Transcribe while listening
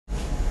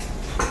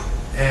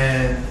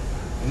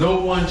no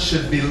one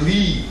should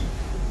believe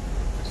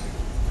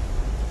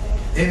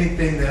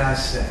anything that I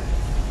say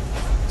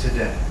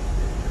today.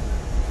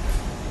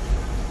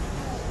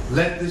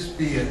 Let this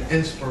be an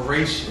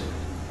inspiration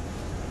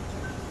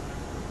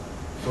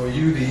for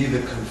you to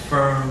either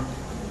confirm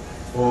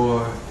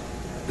or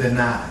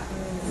deny.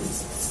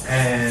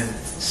 And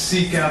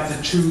seek out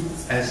the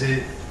truth as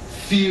it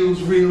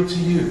feels real to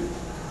you.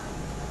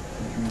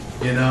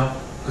 You know?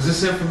 Because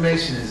this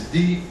information is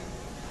deep.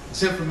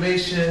 This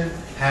information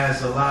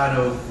has a lot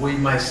of, what you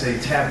might say,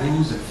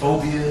 taboos and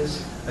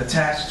phobias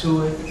attached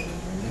to it.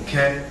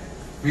 Okay?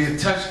 We had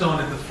touched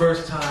on it the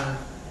first time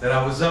that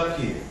I was up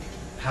here.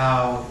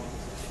 How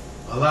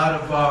a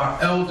lot of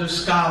our elder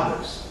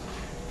scholars,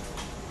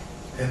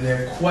 in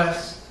their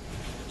quest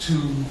to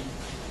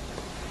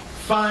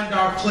find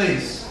our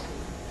place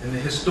in the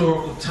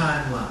historical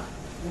timeline,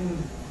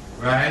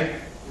 right?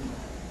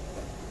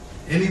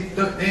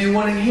 They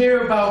want to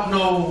hear about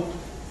no,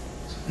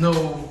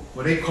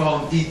 what they call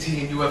them ET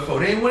and UFO.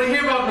 They didn't want to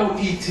hear about no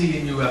ET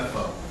and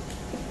UFO.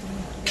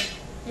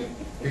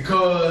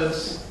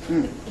 Because,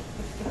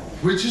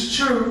 which is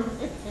true,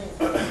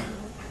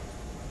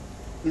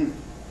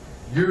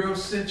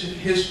 Eurocentric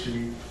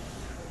history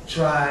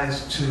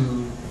tries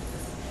to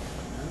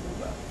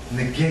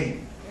negate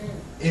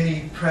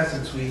any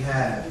presence we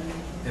have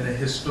in a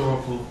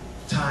historical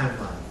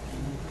timeline,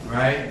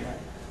 right?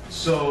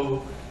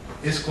 So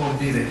it's going to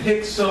be the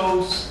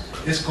Hyksos,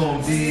 it's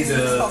going to be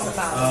the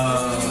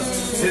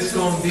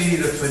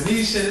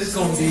Phoenicians,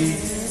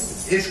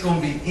 it's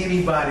going to be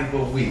anybody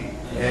but we.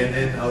 And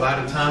then a lot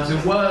of times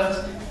it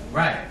was,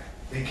 right,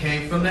 they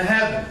came from the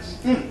heavens,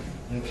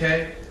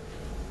 okay?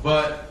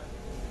 But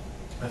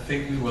I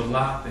think we were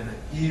locked in an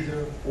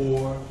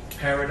either-or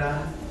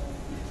paradigm,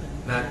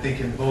 not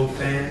thinking both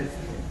and,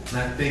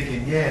 not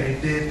thinking, yeah, they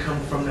did come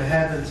from the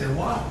heavens, and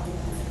wow,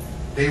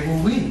 they were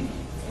we,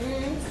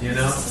 you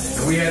know?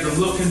 And we had to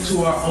look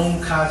into our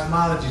own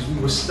cosmologies.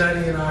 We were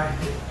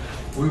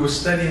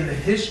studying the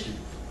history,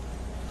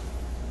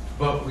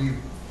 but we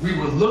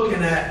were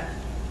looking at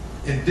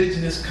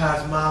indigenous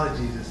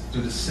cosmologies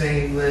through the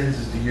same lens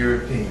as the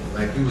European.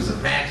 Like, we was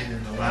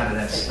imagining a lot of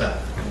that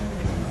stuff.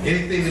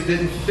 Anything that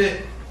didn't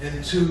fit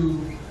into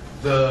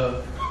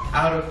the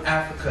out of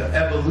Africa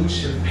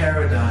evolution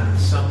paradigm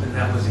is something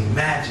that was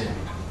imagined.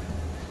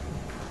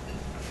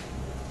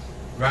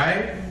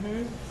 Right?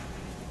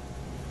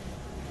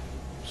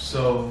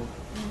 So,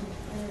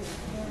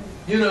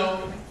 you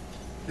know,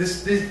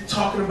 this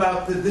talking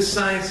about this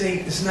science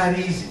it's not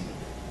easy.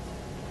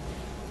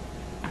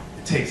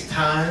 It takes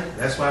time.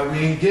 That's why we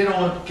ain't get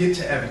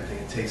to everything.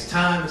 It takes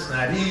time. It's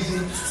not easy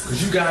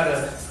because you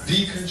gotta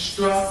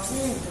deconstruct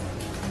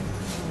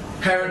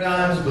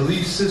paradigms,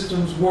 belief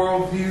systems,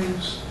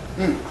 worldviews,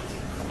 and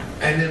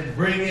then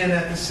bring in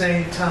at the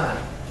same time,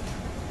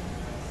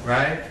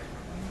 right?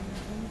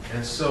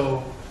 And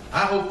so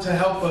I hope to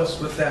help us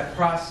with that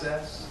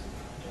process,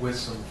 with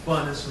some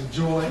fun and some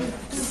joy,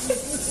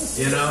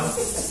 you know?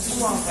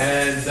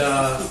 And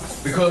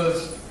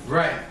because,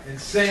 right, in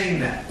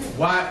saying that,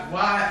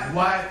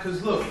 why?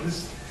 Because look,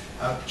 this,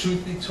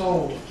 truth be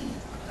told,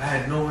 I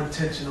had no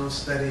intention on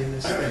studying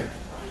this thing.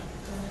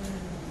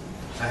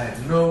 I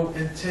had no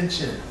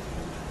intention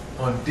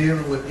on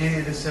dealing with any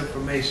of this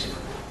information,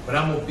 but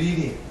I'm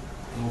obedient.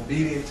 I'm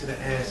obedient to the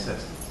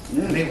ancestors.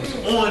 And they was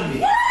on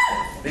me.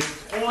 They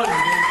was on me.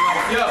 They was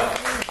like, yo,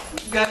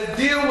 you got to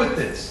deal with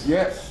this.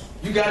 Yes.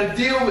 You got to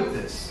deal with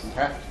this.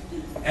 Okay.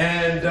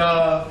 And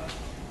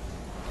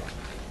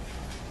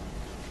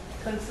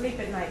couldn't sleep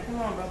at night. Come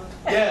on, brother.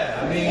 yeah,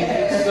 I mean,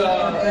 it's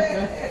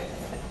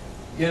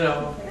you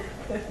know,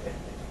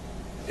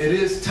 it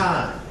is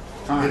time.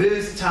 It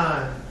is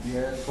time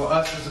for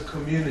us as a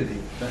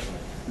community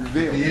to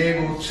be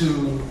able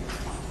to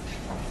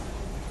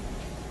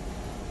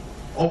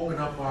open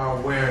up our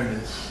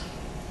awareness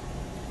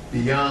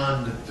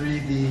beyond the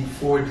 3D,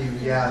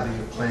 4D reality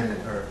of planet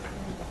Earth.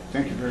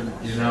 Thank you very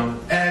much. You know,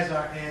 as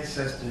our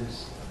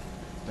ancestors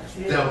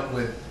dealt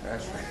with,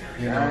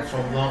 you know,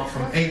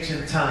 from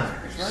ancient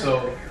times.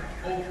 So,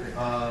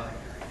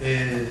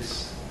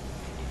 is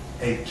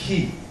a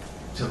key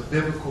to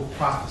biblical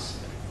prophecy.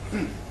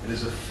 It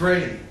is a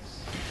phrase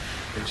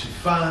that you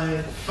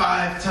find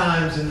 5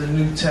 times in the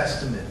New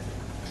Testament.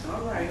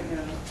 All right,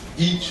 yeah.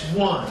 Each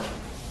one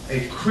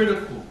a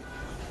critical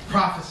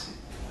prophecy.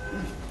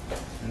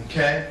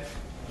 Okay?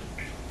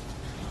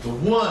 The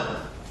one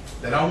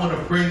that I want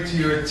to bring to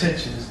your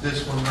attention is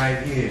this one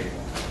right here.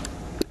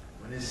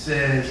 When it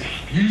says,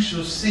 you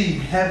shall see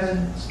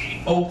heavens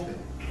open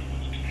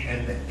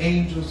and the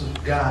angels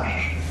of God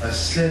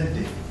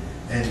ascending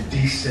and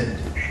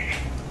descending.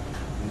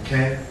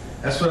 Okay?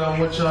 That's what I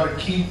want y'all to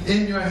keep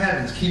in your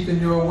heavens, keep in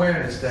your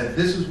awareness that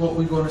this is what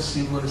we're going to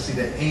see. We're going to see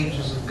the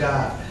angels of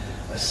God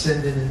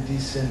ascending and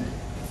descending.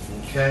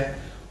 Okay?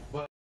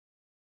 But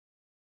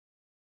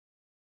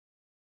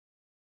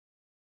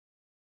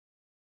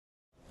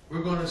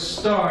we're going to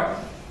start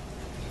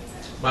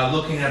by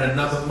looking at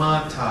another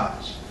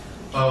montage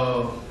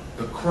of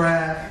the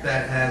craft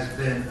that has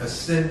been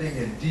ascending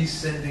and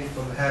descending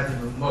from heaven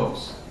the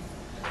most.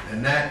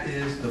 And that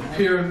is the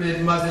pyramid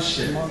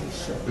mothership.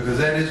 Because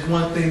that is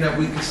one thing that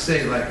we can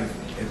say, like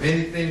if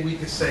anything we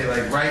can say,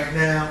 like right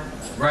now,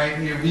 right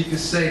here, we can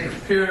say the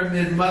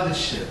pyramid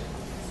mothership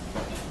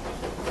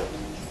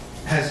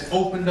has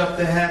opened up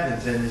the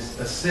heavens and is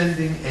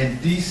ascending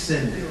and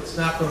descending. It's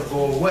not going to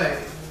go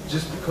away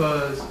just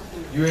because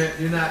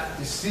you're not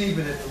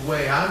receiving it the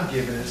way I'm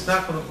giving it. It's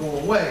not going to go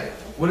away.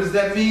 What does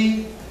that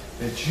mean?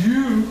 That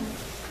you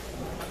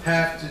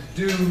have to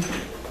do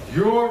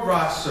your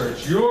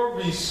research,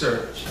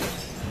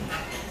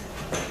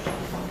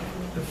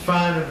 to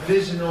find a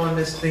vision on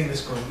this thing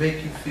that's going to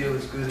make you feel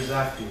as good as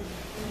I feel.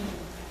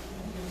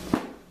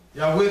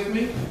 Y'all with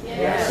me?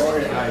 Yes. All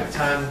right,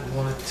 time to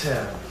want to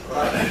tell. All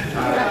right.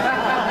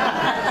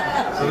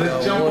 So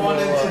let's jump on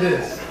into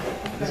this.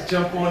 Let's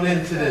jump on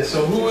into this.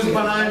 So who is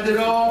behind it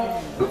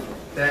all?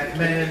 That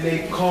man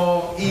they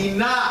call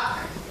Enoch.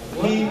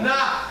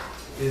 Enoch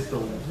is the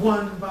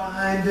one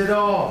behind it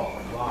all.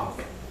 Wow.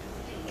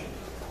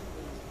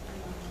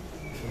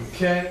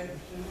 Okay?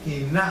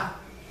 Enoch,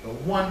 the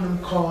one them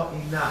call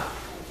Enoch,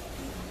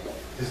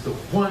 is the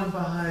one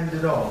behind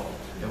it all.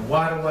 And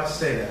why do I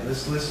say that?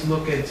 Let's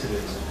look into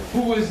this.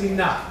 Who is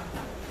Enoch?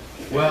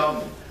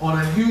 Well, on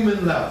a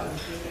human level,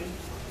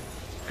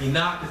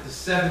 Enoch is the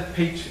seventh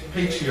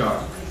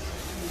patriarch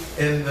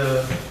in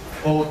the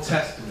Old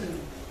Testament.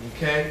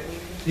 Okay?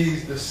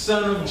 He's the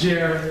son of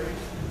Jared,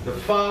 the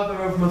father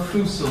of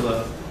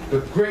Methuselah, the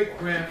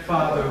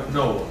great-grandfather of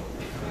Noah.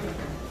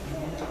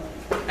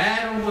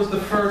 Adam was the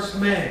first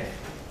man,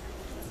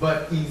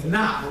 but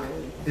Enoch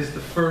is the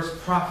first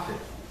prophet.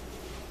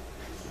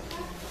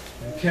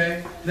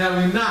 Okay? Now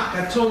Enoch,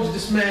 I told you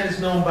this man is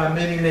known by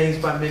many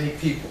names by many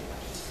people.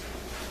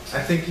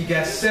 I think he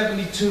got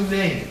 72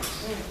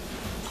 names.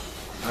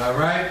 All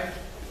right?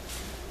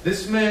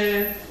 This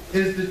man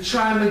is the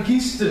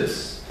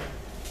Trismegistus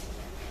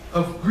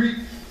of Greek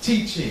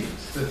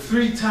teachings, the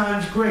 3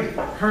 times great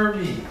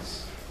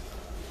Hermes,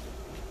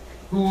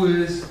 who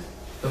is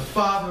the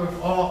father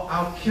of all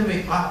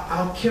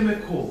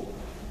alchemical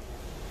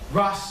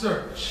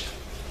research.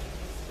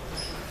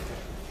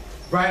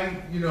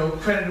 Writing,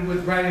 credited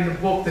with writing the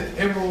book, The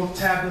Emerald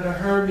Tablet of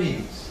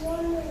Hermes.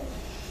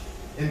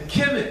 In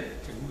Kemet,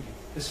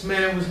 this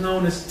man was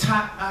known as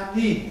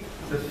Tat-Ani,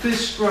 the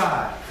fish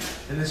scribe,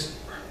 in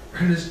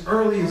his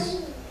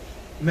earliest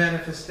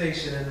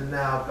manifestation in the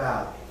Nile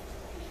Valley.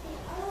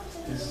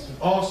 He's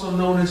also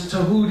known as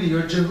Tahuti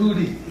or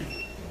Jehudi.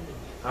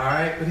 All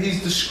right, but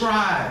he's the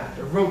scribe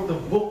that wrote the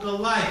Book of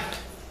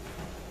Life.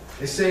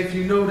 They say if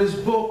you know this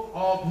book,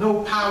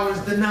 no power is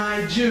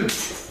denied you.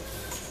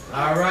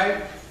 All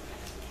right?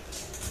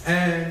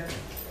 And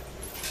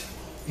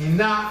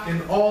Enoch,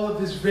 in all of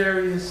his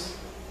various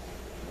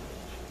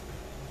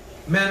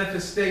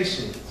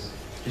manifestations,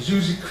 is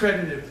usually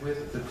credited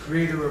with the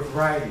creator of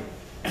writing,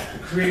 the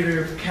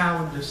creator of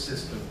calendar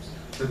systems,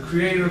 the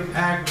creator of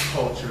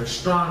agriculture,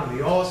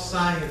 astronomy, all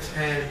science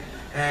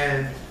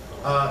and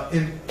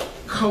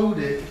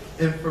encoded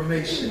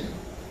information.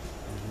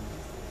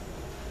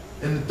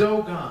 In the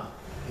Dogon,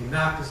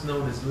 Enoch is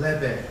known as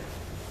Lebed.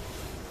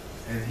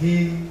 And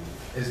he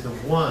is the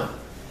one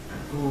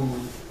who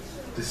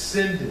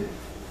descended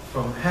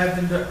from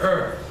heaven to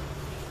earth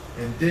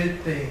and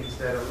did things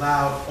that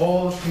allowed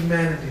all of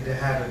humanity to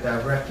have a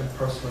direct and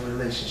personal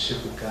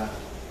relationship with God.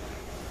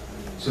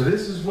 So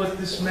this is what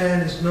this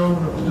man is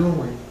known of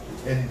doing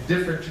in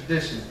different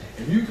traditions.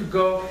 And you could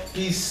go,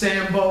 he's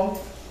Sambo,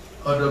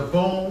 or the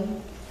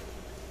Bone.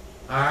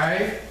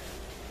 Alright?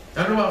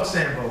 I know about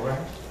Sambo, right?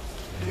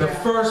 The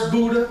first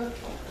Buddha,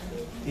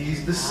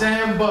 he's the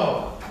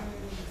Sambo.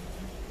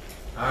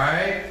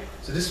 Alright?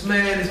 So this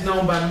man is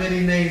known by many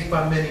names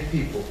by many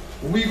people.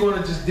 But we're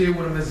going to just deal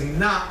with him as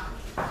Enoch.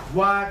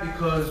 Why?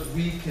 Because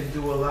we can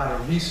do a lot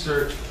of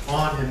research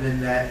on him in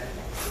that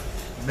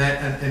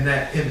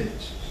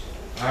image.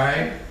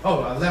 Alright?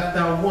 Oh, I left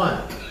out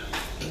one.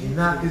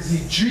 Enoch is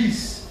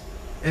Idris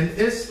in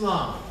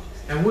Islam.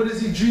 And what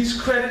is Idris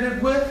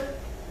credited with?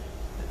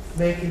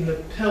 Making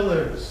the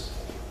pillars.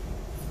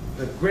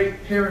 The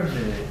Great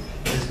Pyramid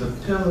is the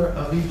pillar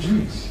of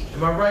Idris.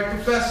 Am I right,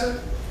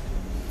 Professor?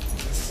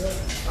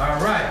 All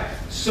right.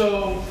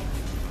 So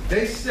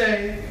they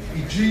say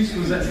Idris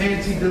was an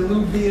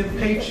antediluvian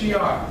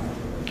patriarch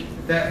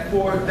that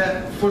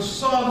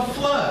foresaw the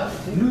flood,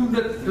 knew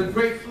the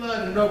great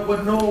flood and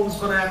what Noah was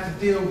going to have to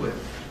deal with.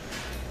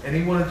 And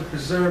he wanted to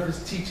preserve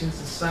his teachings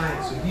and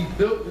science. So he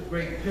built the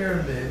Great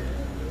Pyramid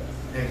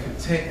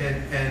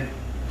and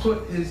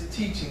put his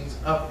teachings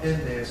up in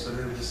there so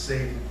that it would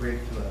save the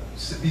great flood,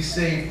 be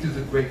saved through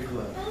the great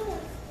flood.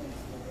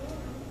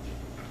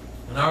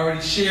 And I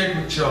already shared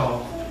with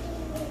y'all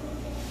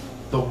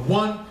the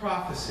one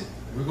prophecy.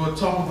 We're going to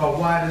talk about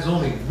why there's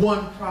only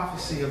one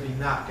prophecy of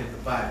Enoch in the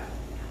Bible.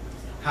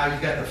 How you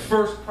got the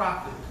first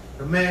prophet,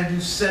 the man who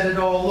set it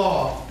all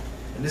off,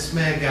 and this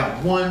man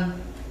got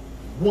one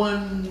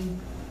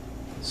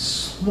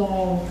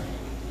small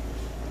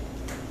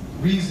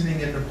reasoning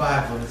in the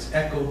Bible, and it's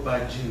echoed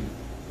by Jude.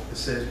 It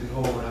says,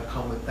 behold, I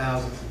come with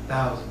thousands and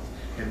thousands,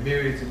 and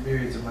myriads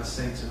of my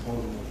saints and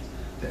holy ones,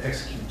 to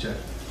execute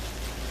judgment.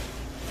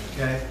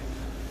 Okay?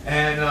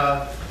 And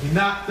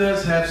Enoch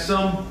does have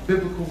some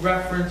biblical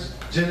reference.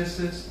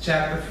 Genesis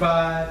chapter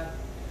 5.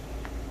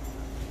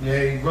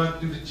 Yeah, you run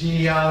through the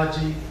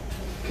genealogy.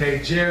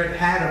 Okay, Jared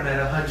had him at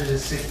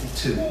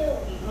 162.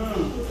 All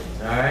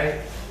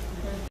right?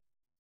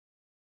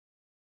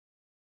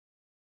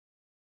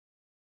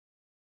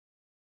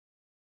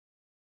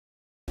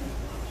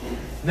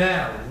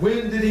 Now,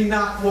 when did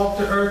Enoch walk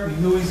the earth? We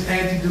knew he's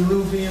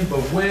antediluvian,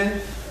 but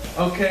when?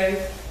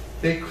 Okay,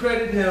 they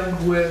credit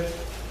him with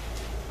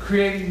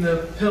creating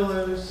the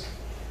pillars.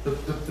 The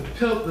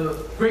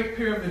Great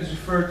Pyramid is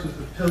referred to as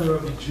the Pillar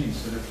of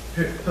Idris, or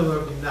the Pillar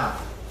of Enoch.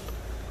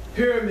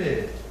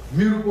 Pyramid,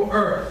 mutable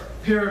earth.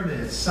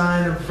 Pyramid,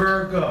 sign of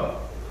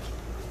Virgo.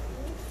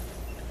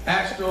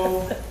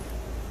 Astro,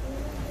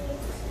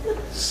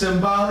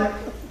 symbolic.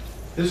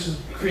 This was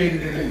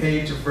created in the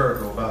age of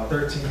Virgo, about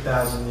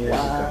 13,000 years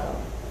ago.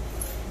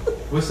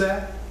 What's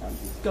that? I'm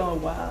just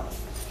going wild.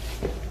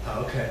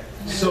 Okay.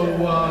 So,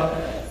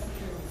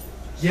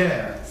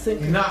 yeah,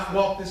 Enoch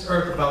walked this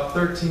earth about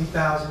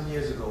 13,000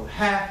 years ago.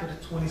 Half of the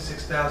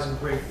 26,000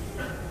 great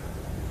men.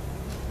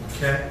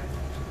 Okay?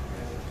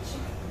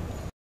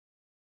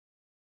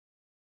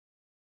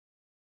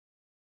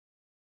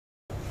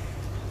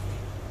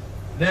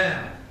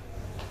 Now,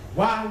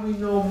 why do we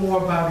know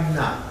more about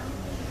Enoch?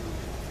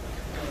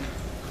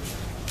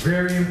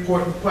 Very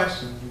important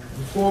question.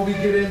 Before we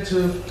get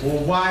into,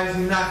 well, why is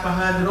Enoch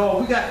behind it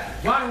all?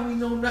 Why do we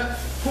know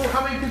nothing?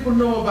 How many people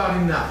know about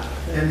Enoch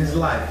and his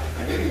life?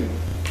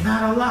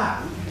 Not a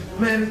lot.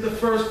 Man, it's the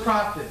first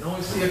prophet. I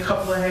only see a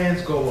couple of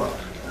hands go up.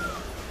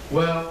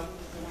 Well,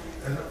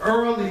 in the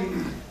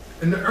earlies,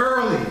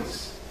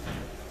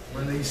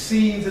 when the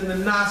Essenes and the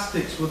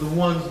Gnostics were the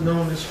ones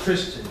known as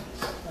Christians,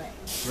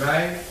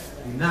 right?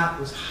 Enoch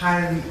was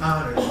highly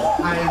honored,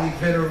 highly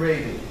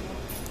venerated.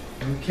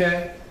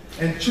 Okay?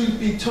 And truth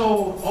be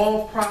told,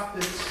 all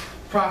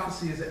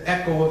prophecy is an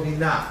echo of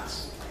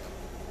Enoch's.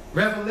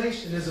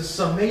 Revelation is a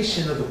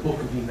summation of the book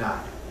of Enoch.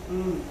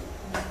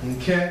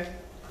 Okay?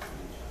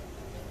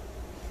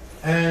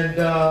 And,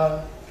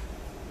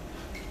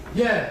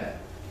 yeah,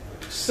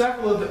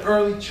 several of the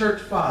early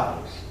church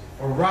fathers,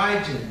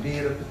 Origen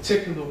being a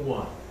particular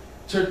one,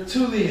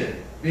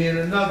 Tertullian being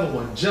another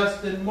one,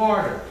 Justin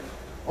Martyr,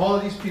 all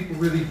of these people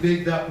really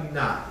bigged up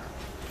Enoch.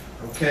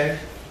 Okay?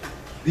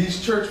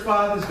 These church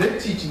fathers, their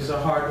teachings are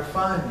hard to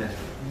find now.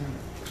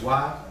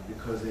 Why?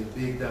 Because they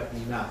bigged up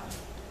Enoch.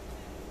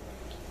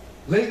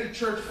 Later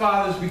church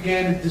fathers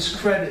began to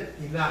discredit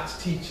Enoch's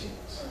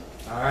teachings.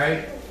 All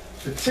right?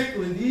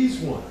 Particularly these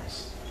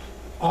ones.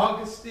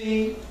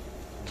 Augustine,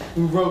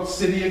 who wrote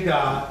City of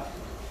God,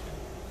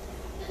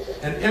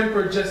 and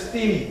Emperor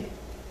Justinian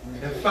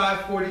in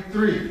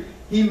 543.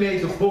 He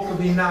made the book of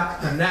Enoch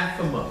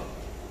anathema.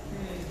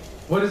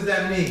 What does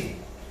that mean?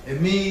 It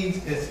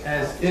means it's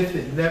as if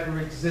it never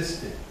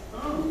existed.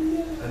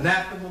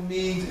 Anathema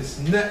means it's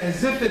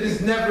as if it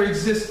has never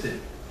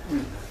existed.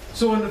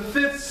 So in the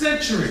 5th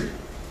century,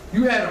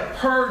 you had a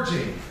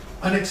purging,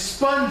 an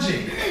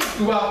expunging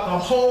throughout the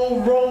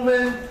whole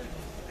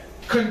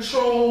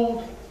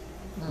Roman-controlled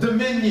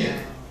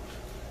dominion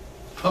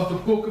of the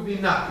book of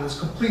Enoch. It was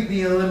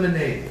completely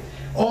eliminated.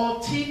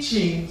 All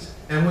teachings,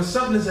 and when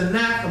something is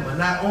anathema,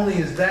 not only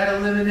is that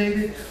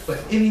eliminated,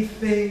 but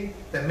anything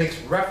that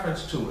makes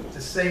reference to it, to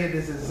say it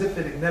is as if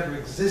it had never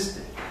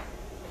existed.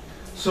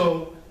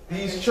 So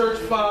these church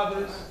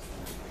fathers,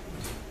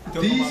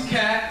 these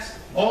cats,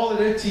 all of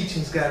their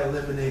teachings got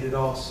eliminated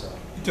also.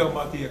 You talking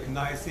about the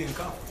Nicene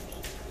Conference?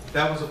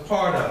 That was a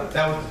part of it.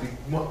 That was the,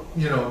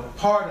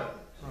 part of it.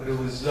 But it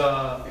was,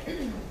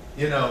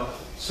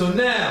 So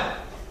now,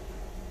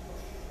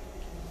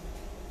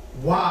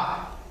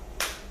 why?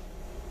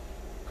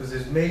 Because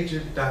there's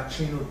major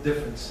doctrinal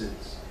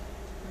differences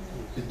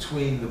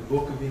between the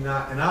book of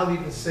Enoch, and I'll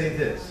even say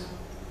this.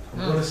 I'm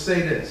going to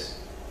say this.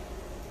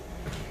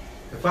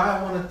 If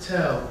I want to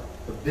tell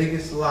the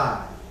biggest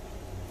lie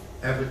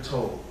ever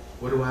told,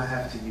 what do I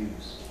have to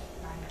use?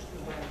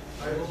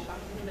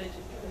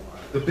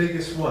 The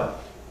biggest what?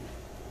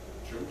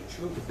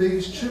 Truth. The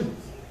biggest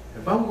truth.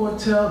 If I'm going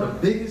to tell the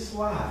biggest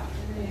lie,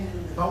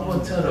 if I'm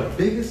going to tell the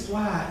biggest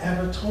lie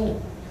ever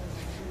told,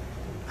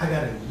 I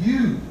got to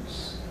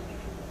use,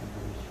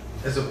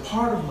 as a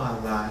part of my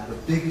lie, the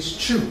biggest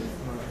truth.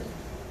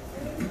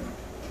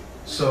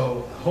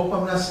 So I hope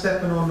I'm not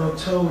stepping on no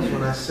toes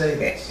when I say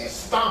this.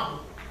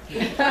 Stomp.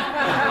 But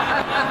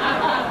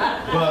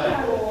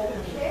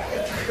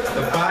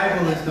the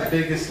Bible is the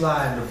biggest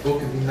lie, and the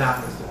book of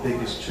Enoch is the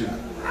biggest truth.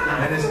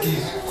 And it's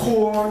these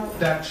core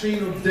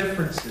doctrinal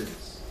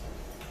differences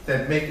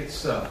that make it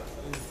so.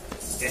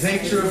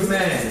 Nature of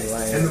man.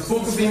 In the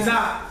book of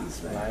Enoch,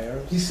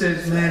 he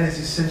says man is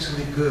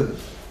essentially good.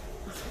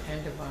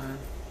 And divine.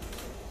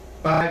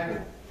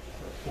 Bible,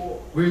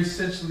 we're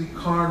essentially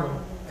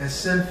carnal and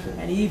sinful,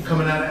 And evil.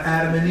 coming out of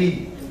Adam and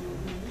Eve.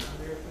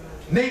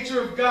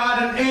 Nature of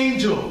God and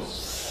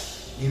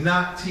angels.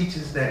 Enoch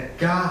teaches that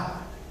God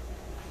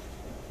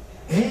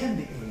and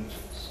the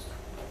angels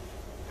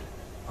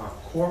are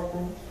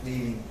Corporal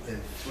meaning in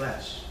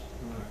flesh.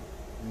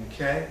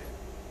 Okay?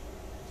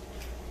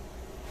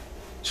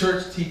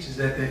 Church teaches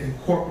that they're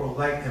incorporeal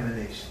light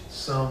emanations,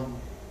 some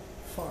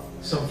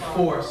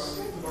force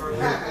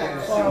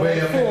way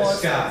up in the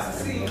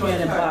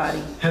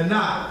sky.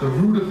 Enoch, the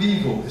root of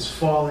evil, is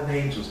fallen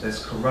angels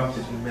that's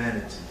corrupted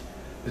humanity.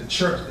 The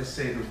church, they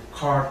say the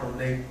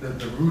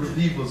root of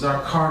evil is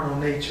our carnal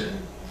nature.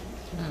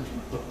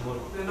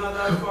 They're not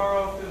that far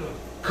off,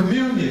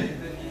 Communion.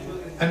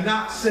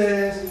 Enoch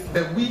says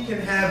that we can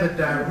have a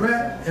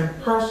direct and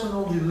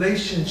personal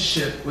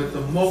relationship with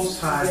the Most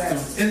High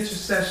through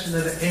intercession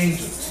of the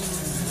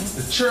angels.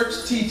 The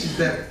church teaches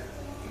that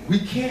we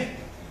can't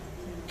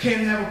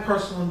have a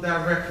personal and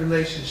direct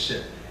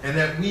relationship, and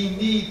that we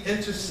need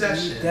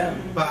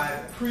intercession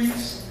by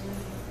priests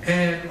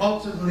and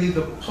ultimately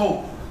the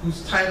Pope,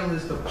 whose title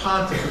is the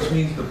Pontiff, which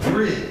means the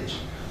bridge.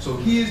 So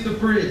he is the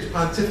bridge,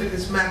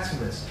 Pontificus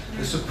Maximus,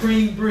 the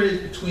supreme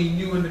bridge between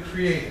you and the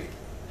Creator.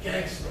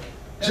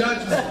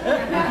 Judgment.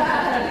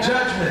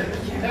 Judgment.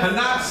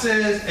 Enoch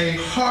says a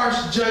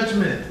harsh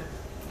judgment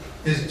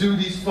is due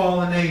these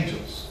fallen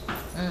angels.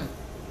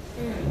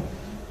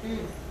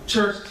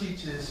 Church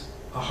teaches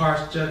a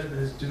harsh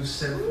judgment is due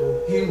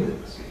sinful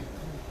humans.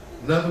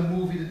 Another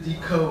movie to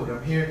decode.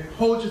 I'm here.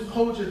 Hold your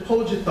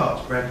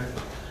thoughts, brethren.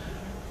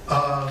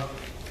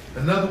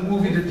 Another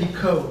movie to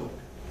decode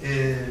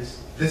is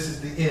This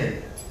Is the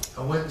End.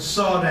 I went and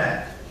saw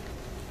that.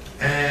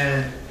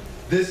 And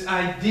this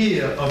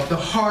idea of the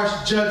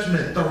harsh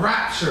judgment, the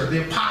rapture,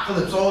 the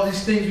apocalypse, all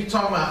these things we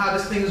talk about, how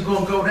this thing is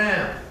going to go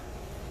down.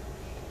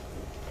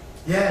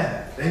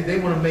 Yeah, they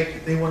want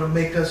to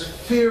make us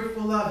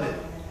fearful of it.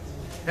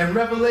 And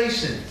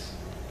Revelations,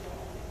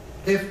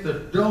 if the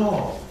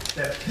dog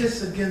that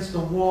piss against the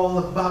wall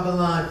of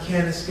Babylon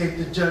can't escape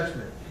the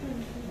judgment,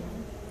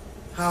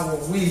 how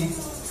are we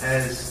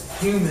as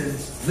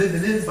humans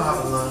living in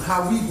Babylon,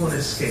 how are we going to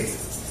escape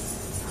it?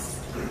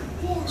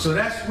 So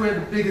that's where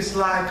the biggest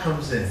lie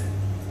comes in.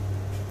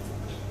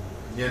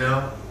 You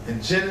know,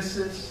 in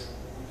Genesis,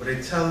 where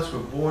they tell us we're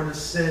born to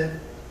sin,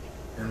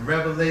 and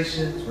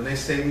Revelations, when they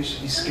say we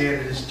should be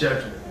scared of this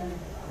judgment.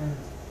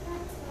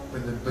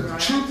 But the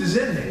truth is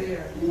in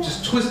there,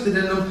 just twisted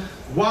in them.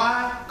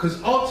 Why?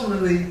 Because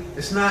ultimately,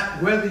 it's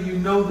not whether you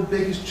know the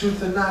biggest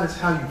truth or not, it's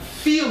how you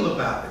feel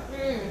about it.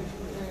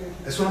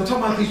 That's what I'm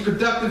talking about, these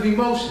productive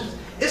emotions.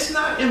 It's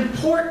not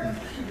important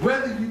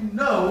whether you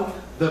know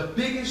the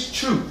biggest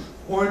truth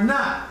or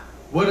not.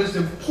 What is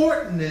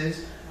important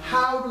is,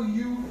 how do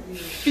you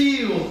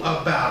feel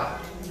about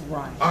it?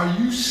 Right. Are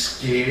you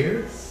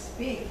scared?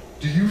 Speak.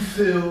 Do you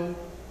feel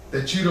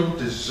that you don't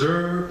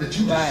deserve, that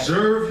you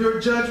deserve your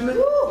judgment?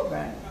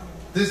 Right.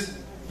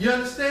 You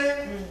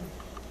understand?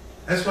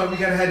 That's why we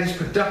gotta have these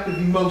productive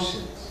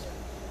emotions.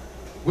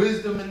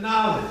 Wisdom and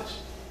knowledge.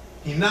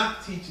 Enoch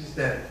teaches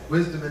that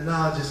wisdom and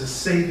knowledge is a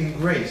saving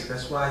grace.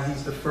 That's why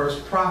he's the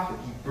first prophet.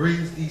 He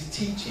brings these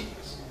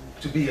teachings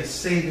to be a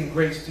saving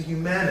grace to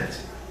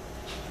humanity.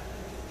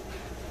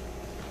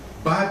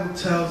 Bible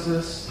tells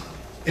us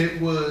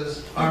it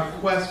was our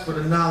quest for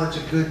the knowledge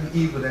of good and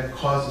evil that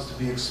caused us to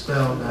be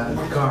expelled out of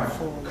the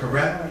garden.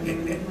 Correct?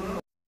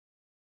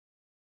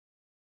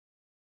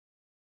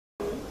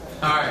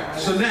 Alright,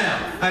 so now,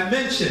 I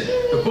mentioned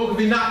the book of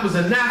Enoch was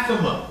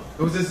anathema.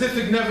 It was as if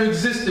it never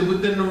existed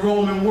within the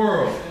Roman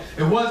world.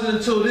 It wasn't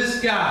until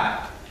this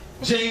guy,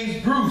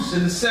 James Bruce,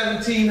 in the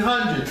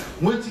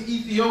 1700s, went to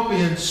Ethiopia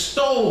and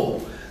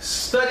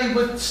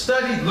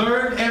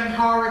learned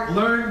Amharic,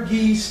 learned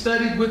Gi,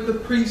 studied with the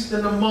priests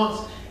and the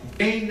monks,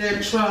 gained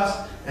their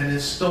trust, and then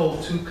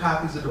stole 2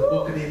 copies of the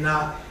Book of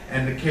Enoch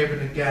and the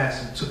Carbon of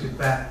Gas and took it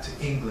back to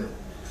England.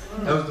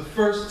 That was the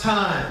first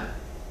time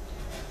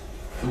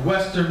the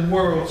Western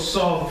world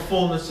saw the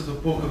fullness of the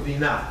Book of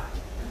Enoch.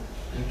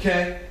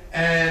 Okay?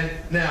 And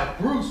now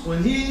Bruce,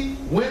 when he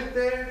went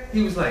there,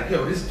 he was like,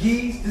 yo, this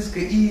Ge'ez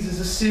is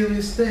a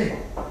serious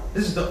thing.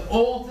 This is the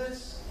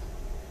oldest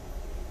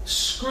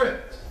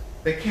script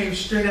that came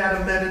straight out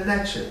of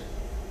Meta-Netia.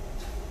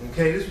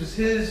 Okay, this was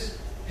his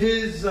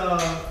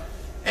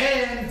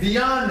and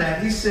beyond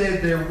that, he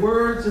said there are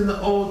words in the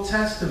Old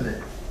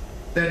Testament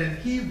that in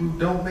Hebrew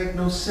don't make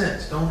no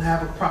sense, don't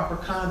have a proper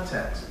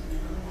context.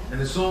 And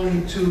it's only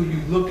until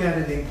you look at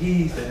it in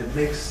Ge'ez that it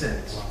makes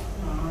sense.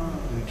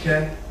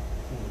 Okay?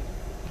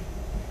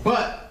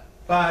 But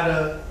by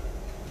the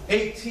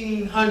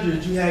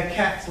 1800s, you had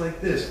cats like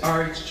this,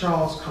 R.H.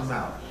 Charles, come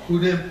out, who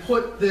then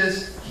put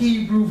this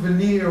Hebrew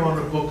veneer on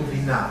the Book of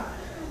Enoch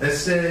that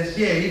says,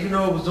 yeah, even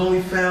though it was only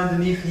found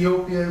in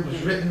Ethiopia, it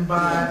was written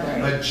by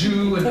a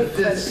Jew in the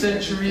 5th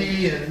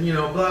century, and, you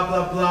know, blah,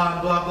 blah,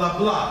 blah, blah, blah,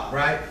 blah,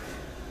 right?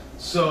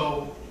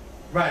 So,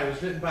 right, it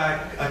was written by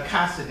a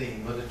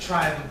Hasidim, or the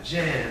tribe of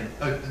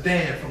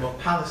Dan, from a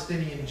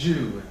Palestinian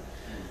Jew,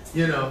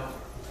 you know.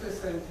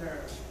 Twist and turn.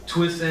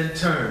 Twist and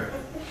turn.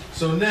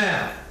 So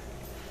now,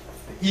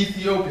 the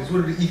Ethiopians,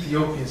 what do the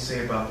Ethiopians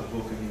say about the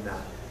Book of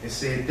Enoch? They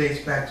say it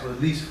dates back to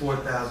at least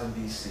 4000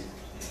 BC.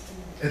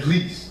 At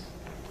least.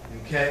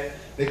 Okay?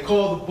 They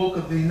call the Book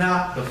of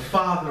Enoch the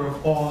father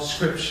of all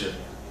scripture.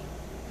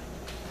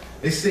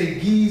 They say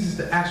Ge'ez is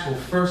the actual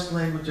first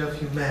language of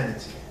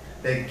humanity.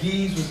 That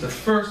Ge'ez was the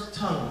first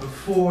tongue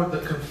before the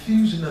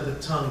confusion of the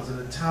tongues in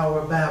the Tower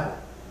of Babel.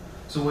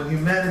 So when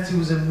humanity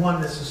was in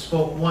oneness and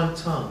spoke one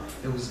tongue,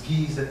 it was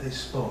Ge'ez that they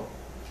spoke.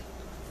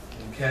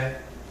 Okay?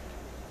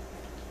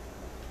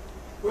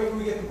 Where can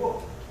we get the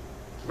book?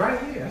 Right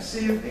here. I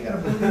see if they got a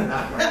book or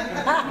not.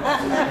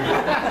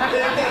 Right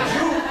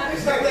here.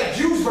 It's like that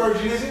Jews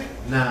version, is it?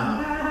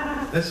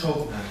 Nah. Let's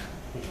hope not.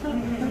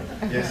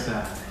 Yes,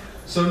 sir.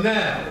 So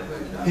now,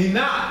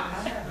 Enoch.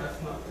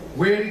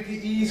 Where did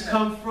Ge'ez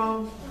come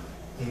from?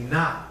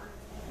 Enoch.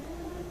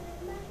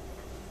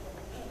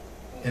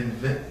 And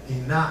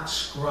Enoch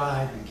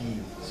scribed the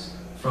Ge'ez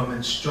from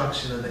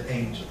instruction of the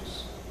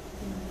angels.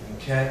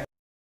 Okay?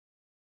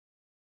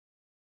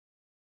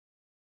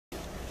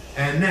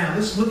 And now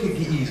let's look at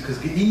Ge'ez, because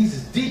Ge'ez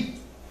is deep.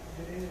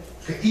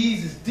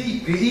 Ge'ez is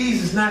deep.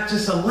 Ge'ez is not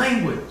just a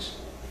language.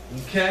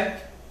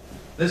 Okay?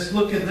 Let's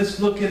look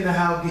into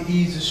how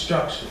Ge'ez is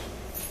structured.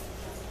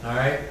 All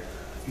right?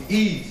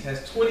 Ge'ez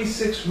has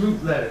 26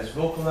 root letters,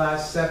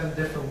 vocalized 7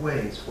 different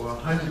ways, for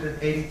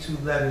 182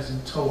 letters in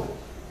total.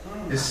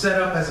 It's set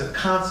up as a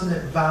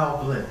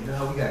consonant-vowel blend. You know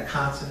how we got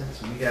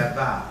consonants and we got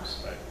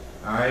vowels.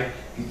 All right?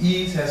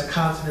 Ge'ez has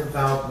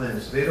consonant-vowel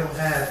blends. So they don't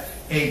have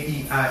A,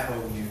 E, I, O,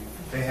 U.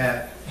 They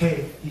have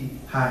He, He,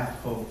 Hi,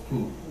 Ho,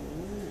 Hu.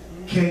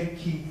 Ke,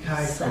 Ki,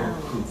 Kai, Ko,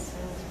 Ku.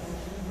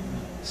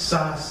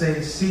 Sa,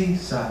 Se, Si,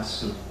 Sa,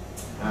 Su.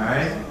 All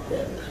right?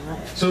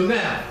 So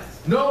now,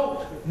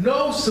 no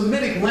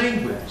Semitic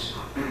language,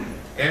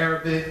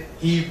 Arabic,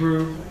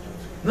 Hebrew,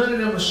 none of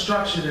them are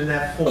structured in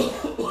that form.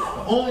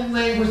 The only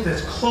language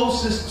that's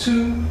closest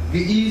to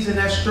Ge'ez in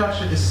that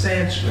structure is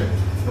Sanskrit.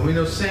 And we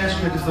know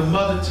Sanskrit is the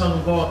mother tongue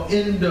of all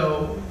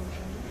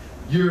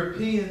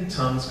Indo-European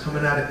tongues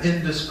coming out of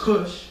Indus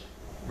Kush,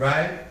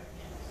 right?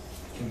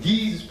 And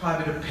Ge'ez is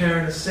probably the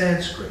parent of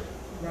Sanskrit.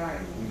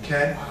 Right.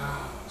 Okay?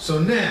 So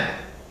now,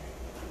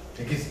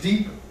 it gets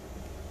deeper.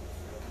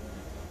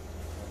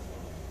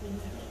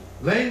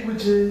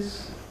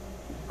 Languages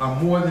are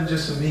more than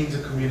just a means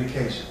of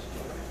communication.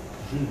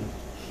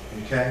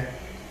 Okay?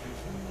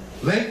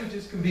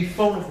 Languages can be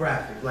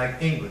phonographic,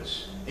 like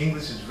English.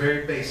 English is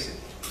very basic.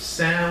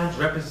 Sounds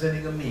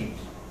representing a meaning.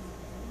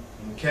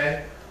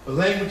 Okay? But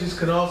languages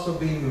can also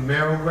be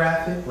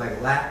numerographic,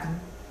 like Latin,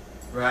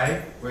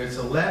 right? Where it's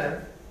a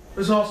letter.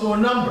 There's also a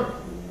number,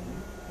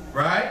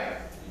 right?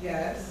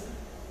 Yes.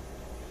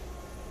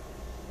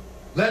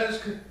 Letters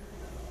could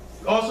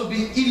also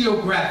be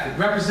ideographic,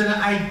 represent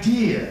an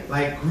idea,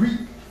 like Greek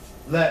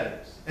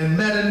letters, and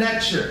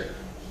meta-nature.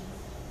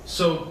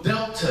 So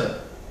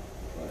delta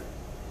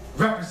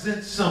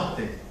represents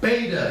something,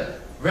 beta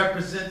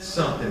represents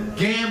something,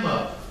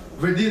 gamma,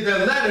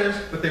 they're letters,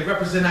 but they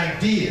represent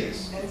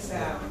ideas. And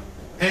sound.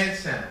 And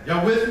sound.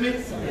 Y'all with me?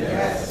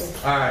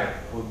 Yes. All right.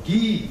 Well,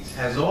 Ge'ez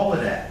has all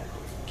of that.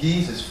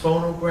 Ge'ez is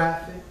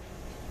phonographic,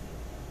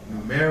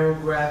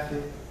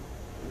 numerographic,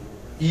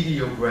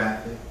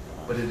 ideographic,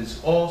 but it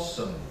is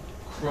also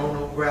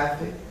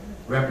chronographic,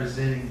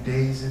 representing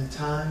days and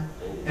time,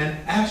 and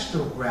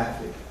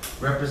astrographic,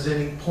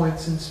 representing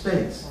points in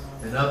space.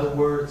 In other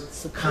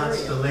words,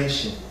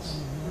 constellations.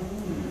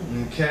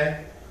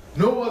 Okay?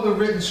 No other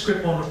written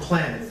script on the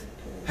planet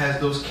has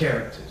those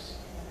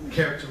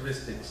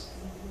characteristics.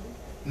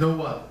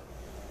 No other.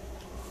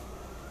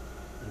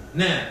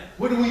 Now,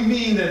 what do we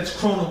mean that it's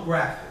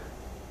chronographic?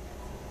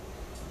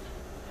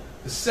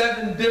 The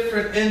 7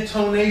 different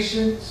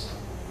intonations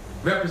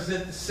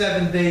represent the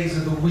 7 days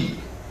of the week.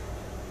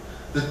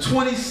 The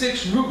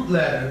 26 root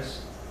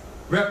letters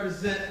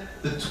represent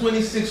the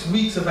 26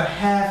 weeks of a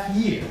half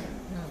year.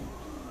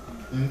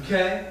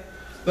 Okay?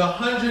 The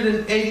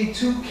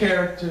 182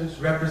 characters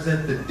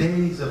represent the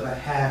days of a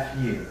half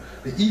year.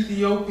 The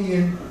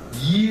Ethiopian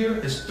year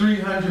is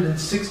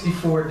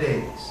 364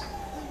 days.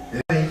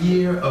 It's a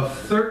year of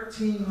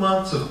 13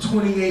 months of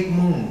 28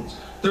 moons.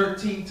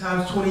 13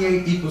 times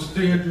 28 equals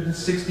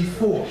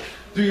 364.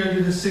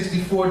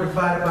 364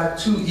 divided by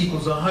 2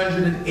 equals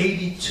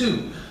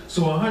 182.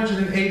 So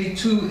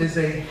 182 is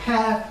a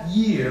half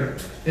year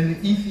in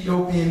the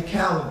Ethiopian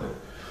calendar.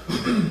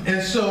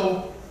 And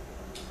so,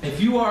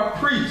 if you are a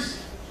priest,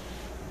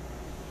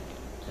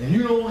 and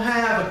you don't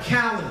have a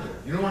calendar,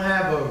 you don't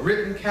have a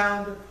written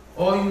calendar,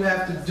 all you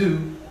have to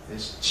do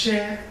is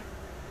chant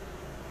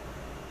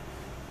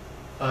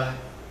a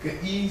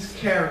Ge'ez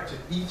character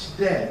each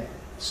day,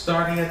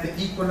 starting at the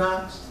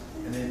equinox,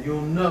 and then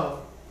you'll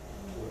know,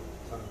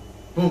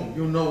 boom,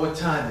 you'll know what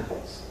time it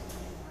is.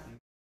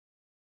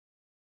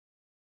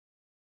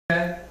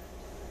 Okay?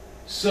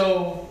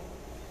 So,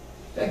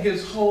 that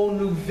gives whole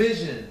new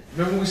vision.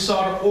 Remember we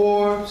saw the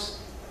orbs?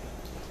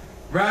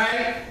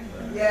 Right?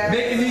 Yes.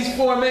 Making these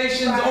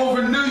formations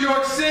over New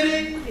York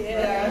City?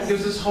 Yes.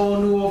 Gives us whole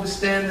new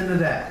understanding of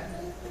that.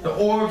 The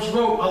orbs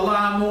wrote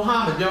Allah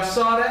Muhammad. Y'all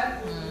saw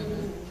that?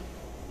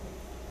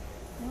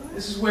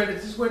 This is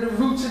where the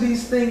roots of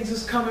these things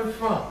is coming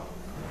from.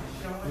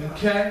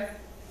 Okay?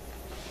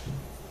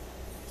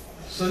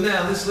 So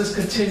now let's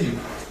continue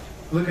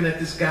looking at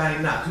this guy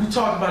Enoch. We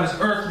talked about his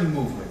earthly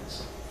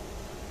movements.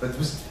 But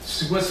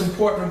what's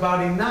important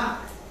about Enoch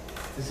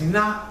is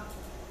Enoch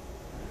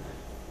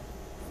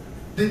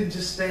didn't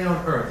just stay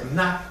on earth.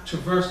 Enoch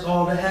traversed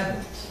all the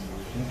heavens.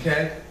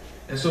 Okay?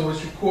 And so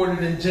it's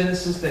recorded in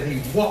Genesis that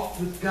he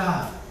walked with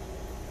God.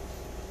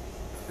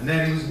 And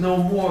that he was no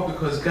more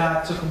because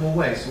God took him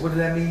away. So what does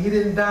that mean? He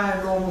didn't die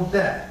a normal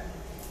death.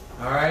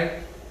 Alright?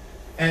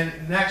 And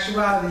in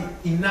actuality,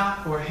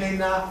 Enoch or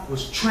Enoch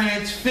was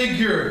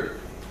transfigured.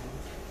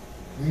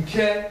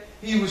 Okay?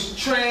 He was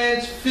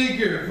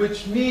transfigured,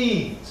 which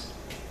means,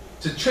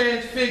 to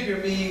transfigure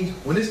means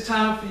when it's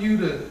time for you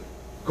to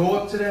go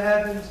up to the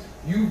heavens,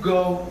 you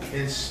go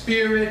in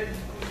spirit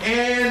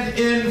and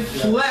in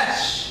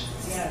flesh.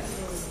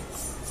 Yes.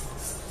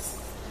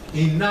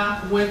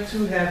 Enoch went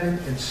to heaven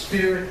in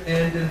spirit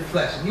and in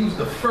flesh. And he was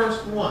the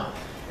first one.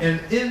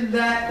 And in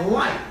that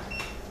light,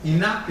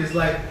 Enoch is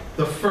like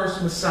the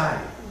first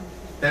Messiah.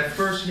 That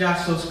first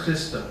Yasos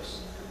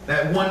Christos.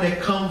 That one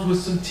that comes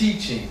with some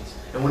teachings.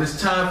 And when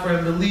it's time for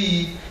him to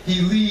leave,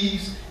 he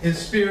leaves in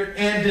spirit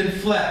and in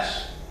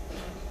flesh.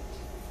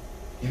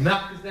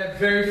 Enoch is that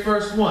very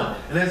first one.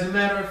 And as a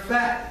matter of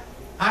fact,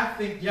 I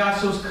think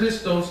Yasos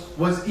Christos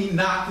was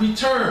Enoch's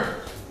return.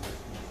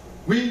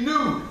 We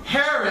knew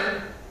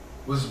Herod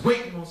was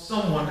waiting on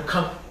someone to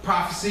come.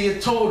 Prophecy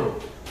had told him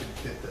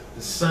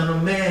the Son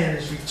of Man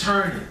is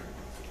returning.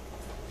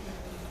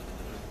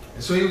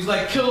 And so he was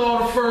like, kill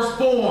all the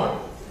firstborn.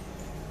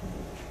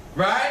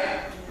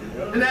 Right?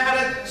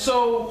 And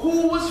so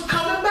who was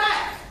coming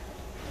back?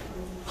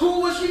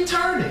 Who was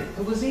returning?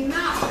 It was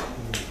Enoch.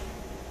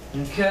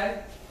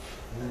 Okay?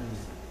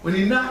 When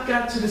Enoch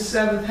got to the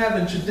seventh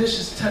heaven,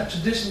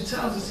 tradition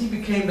tells us he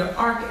became the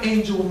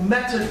archangel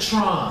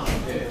Metatron.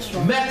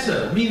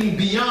 Meta meaning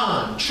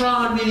beyond,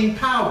 Tron meaning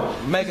power.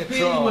 Megatron.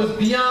 He was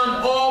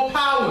beyond all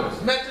powers.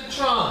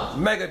 Metatron.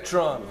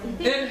 Megatron.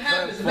 In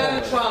heaven,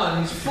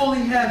 Metatron. He's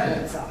fully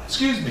heaven.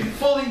 Excuse me,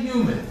 fully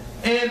human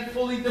and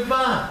fully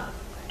divine.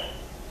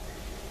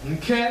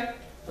 Okay?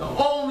 The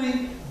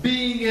only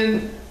being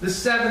in the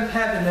seventh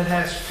heaven that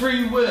has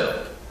free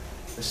will.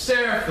 The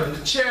seraphim,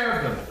 the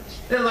cherubim.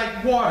 They're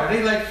like water.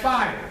 They like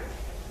fire.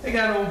 They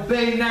got to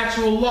obey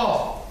natural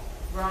law.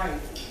 Right.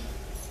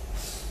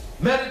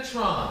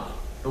 Metatron,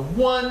 the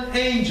one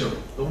angel,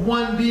 the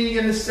one being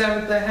in the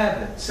seventh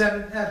heaven,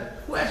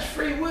 who has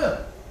free will.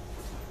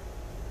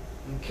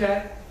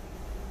 Okay?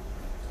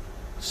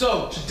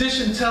 So,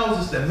 tradition tells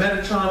us that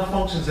Metatron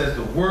functions as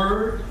the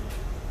Word,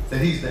 that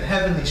he's the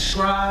heavenly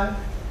scribe.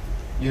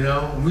 You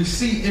know, we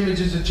see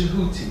images of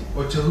Jehuti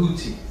or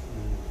Tahuti.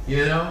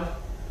 You know?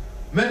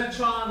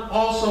 Metatron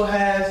also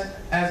has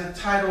as a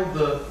title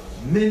the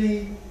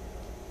mini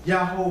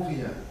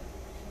Yahovah,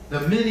 the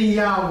mini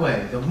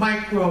Yahweh,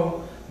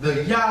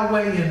 the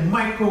Yahweh in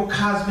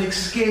microcosmic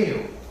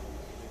scale.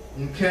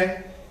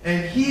 Okay?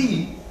 And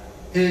he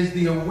is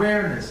the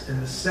awareness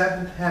in the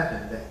seventh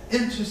heaven that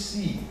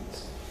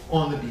intercedes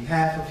on the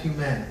behalf of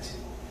humanity.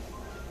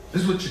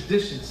 This is what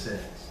tradition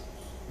says.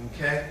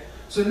 Okay?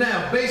 So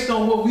now, based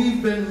on what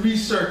we've been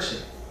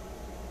researching,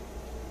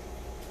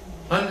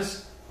 the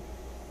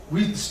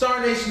Star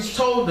Nations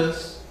told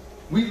us,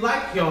 we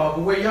like y'all,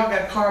 but where y'all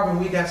got carbon,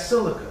 we got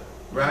silica,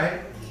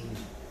 right?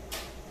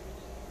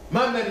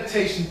 My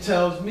meditation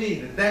tells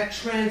me that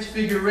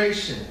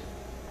transfiguration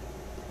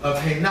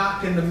of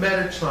Enoch and the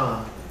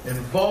Metatron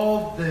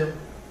involved them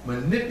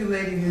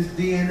manipulating his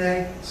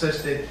DNA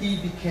such that he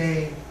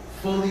became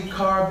fully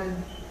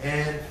carbon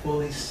and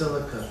fully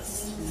silica.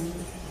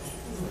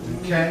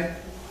 Okay?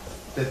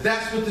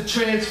 That's what the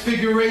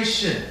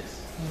transfiguration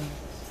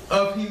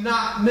of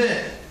Enoch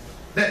meant.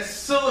 That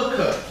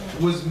silica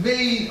was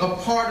made a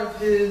part of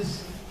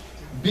his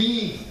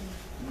being.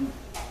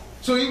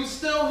 So he was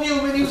still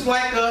human. He was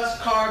like us,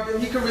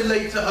 carbon. He could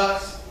relate to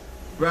us,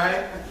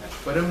 right?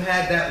 But him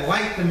had that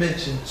light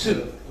dimension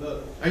too.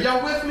 Are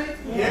y'all with me?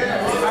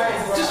 Yeah. All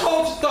right. Just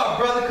hold your thought,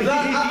 brother, because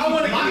I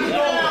want to keep it going. No,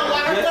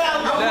 let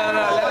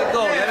it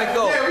go. Let it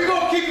go. Yeah, we're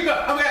gonna keep it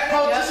going.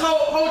 Just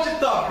hold your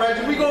thought,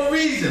 brother. We're gonna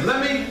reason.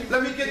 Let me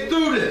get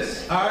through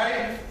this. All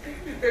right.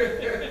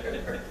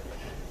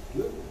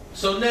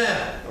 So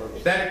now,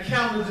 that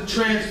account of the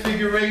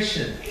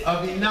transfiguration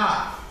of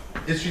Enoch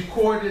is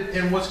recorded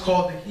in what's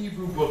called the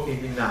Hebrew book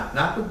of Enoch.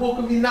 Not the book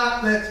of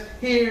Enoch that's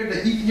here,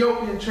 the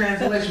Ethiopian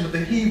translation, but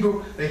the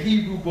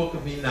Hebrew book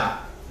of Enoch.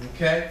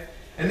 Okay?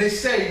 And they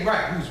say,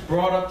 right, he was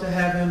brought up to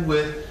heaven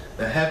with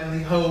the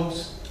heavenly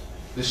host,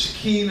 the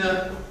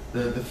Shekinah,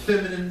 the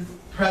feminine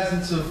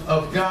presence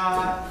of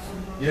God,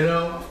 you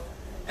know?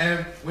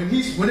 And when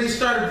they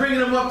started bringing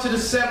him up to the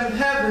seventh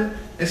heaven,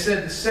 it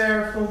said the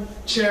seraphim,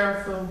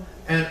 cherubim,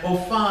 and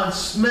Ophan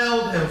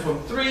smelled him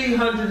from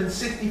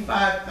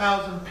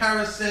 365,000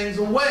 parasangs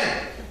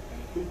away.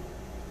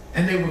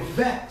 And they were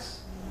vexed.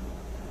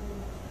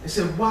 They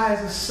said, why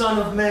is the Son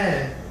of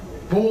Man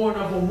born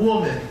of a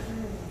woman?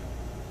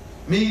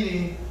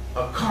 Meaning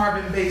a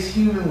carbon-based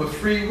human with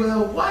free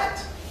will?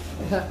 What?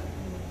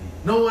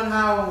 Knowing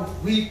how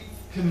we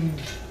can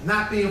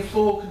not be in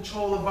full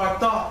control of our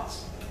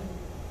thoughts.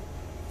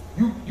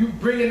 You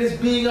bringing this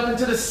being up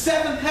into the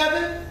seventh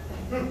heaven?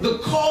 The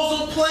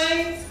causal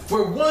plane,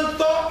 where one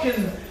thought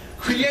can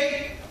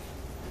create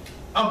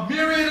a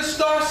myriad of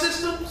star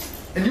systems,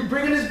 and you're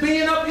bringing this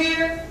being up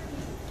here?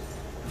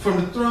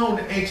 From the throne,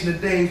 the Ancient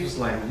of Days was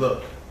like,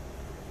 look,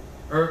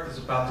 Earth is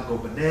about to go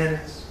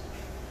bananas.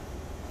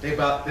 Their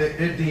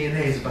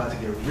DNA is about to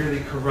get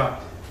really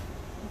corrupted.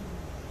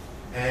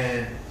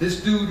 And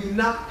this dude,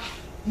 Enoch,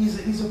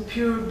 he's a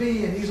pure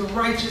being. He's a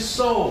righteous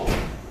soul.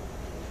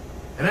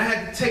 And I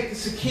had to take the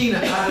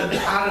Shekinah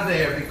out of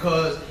there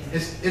because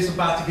it's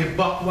about to get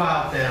buck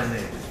wild down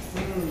there.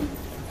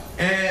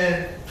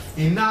 And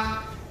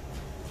Enoch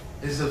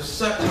is of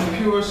such a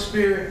pure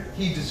spirit,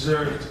 he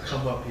deserves to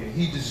come up here.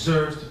 He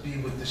deserves to be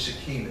with the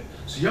Shekinah.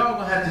 So y'all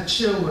gonna have to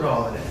chill with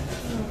all of that.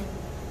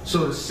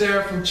 So the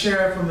seraphim,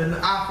 cherubim, and the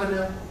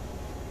Aphanim,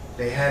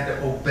 they had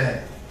to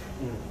obey.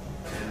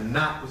 And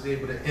Enoch was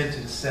able to enter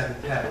the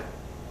seventh heaven.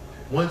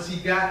 Once he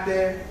got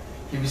there,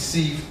 he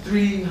received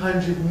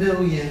 300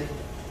 million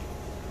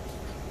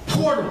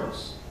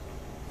portals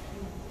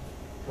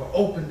were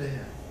open to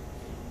him.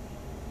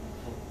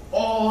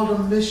 All the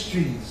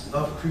mysteries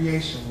of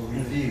creation were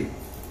revealed.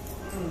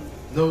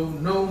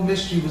 No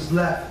mystery was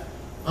left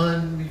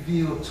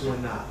unrevealed to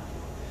Enoch.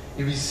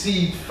 He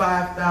received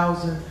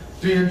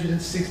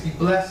 5,360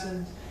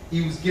 blessings.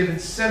 He was given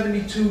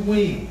 72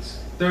 wings,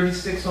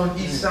 36 on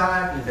each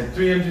side, and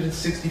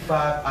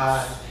 365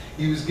 eyes.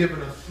 He was given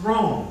a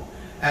throne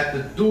at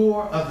the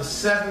door of the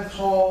seventh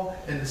hall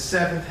in the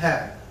seventh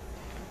heaven.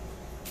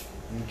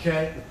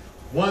 Okay?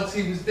 Once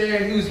he was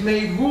there, he was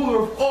made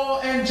ruler of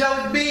all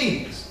angelic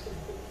beings.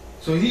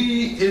 So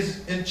he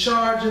is in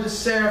charge of the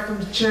seraphim,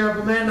 the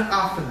cherubim, and the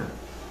Aphanim.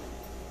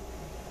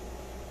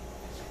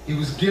 He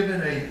was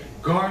given a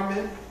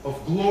garment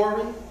of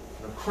glory,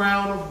 a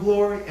crown of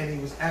glory, and he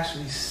was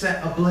actually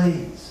set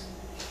ablaze.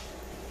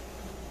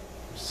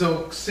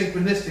 So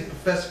synchronistic,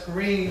 Professor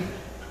Kareem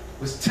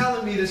was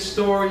telling me this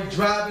story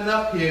driving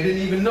up here.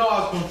 Didn't even know I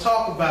was going to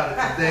talk about it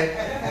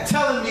today.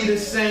 Telling me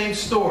this same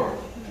story.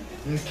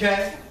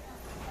 Okay?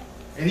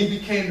 And he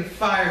became the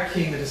fire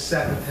king of the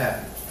seventh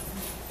heaven.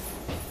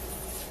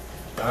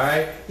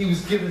 Alright? He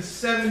was given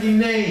 70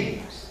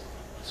 names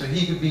so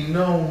he could be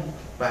known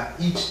by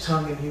each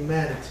tongue in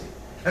humanity.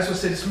 That's what I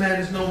said, this man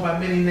is known by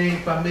many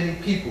names, by many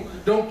people.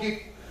 Don't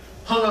get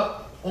hung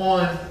up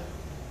on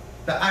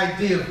the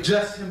idea of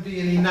just him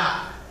being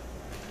Enoch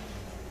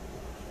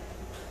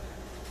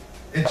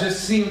and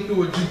just see him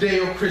through a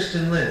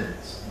Judeo-Christian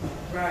lens.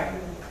 Right.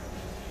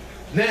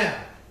 Now,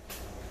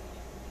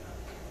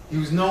 he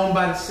was known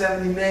by the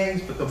 70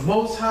 names, but the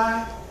Most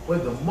High,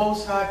 what the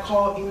Most High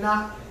called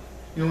Enoch,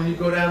 you know, when you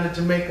go down to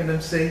Jamaica and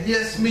them say,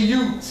 yes, my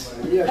youths.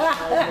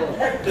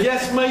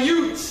 Yes, my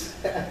youths.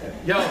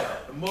 Yo,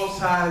 the Most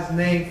High's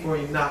name for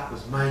Enoch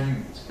was my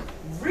youth.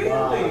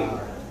 Really?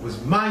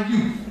 Was my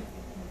youth.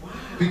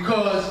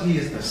 Because he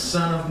is the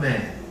Son of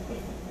Man.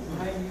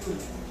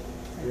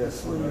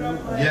 Yes,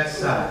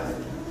 Yes, I.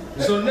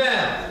 So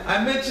now,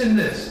 I mentioned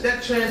this,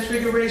 that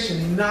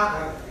transfiguration,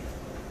 Enoch,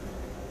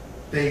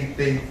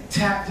 they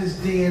tapped his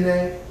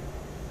DNA,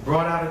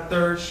 brought out a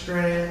third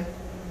strand,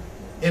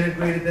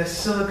 integrated that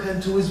silica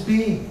into his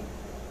being.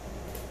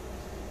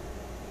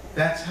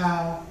 That's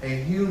how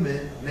a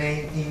human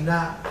named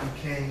Enoch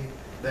became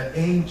the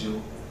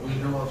angel we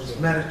know of as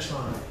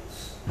Metatron.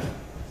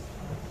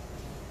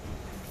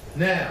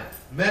 Now,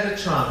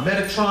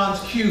 Metatron's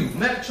cube.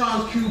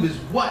 Metatron's cube is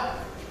what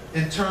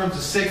in terms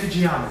of sacred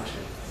geometry?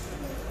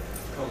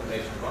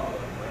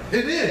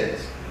 It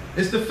is.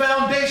 It's the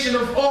foundation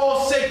of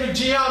all sacred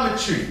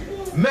geometry.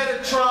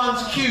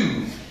 Metatron's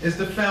cube is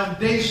the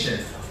foundation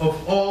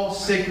of all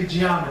sacred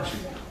geometry.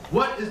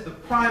 What is the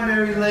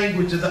primary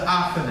language of the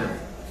Aphanim?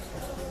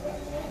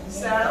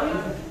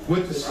 Sound?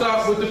 With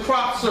the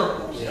crop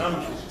circles.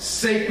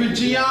 Sacred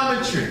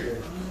geometry.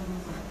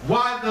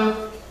 Why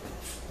the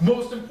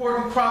most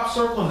important crop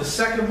circle and the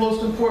second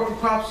most important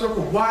crop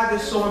circle, why they're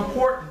so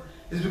important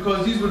is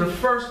because these were the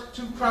first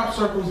two crop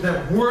circles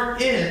that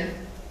weren't in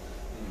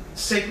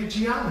sacred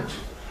geometry.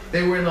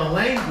 They were in a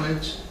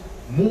language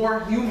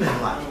more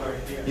human-like.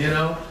 You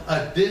know,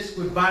 a disc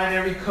with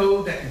binary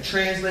code that can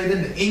translate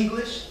into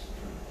English.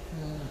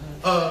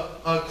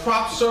 A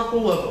crop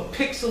circle of a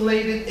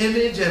pixelated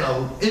image and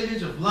an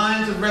image of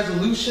lines of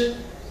resolution.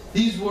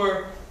 These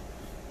were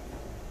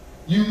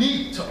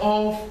unique to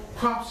all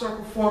crop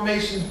circle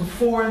formations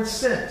before and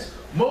since.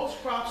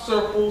 Most crop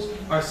circles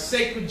are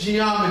sacred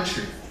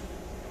geometry.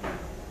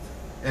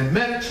 And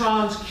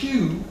Metatron's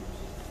cube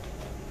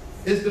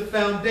is the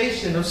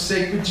foundation of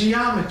sacred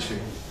geometry.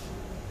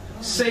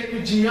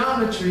 Sacred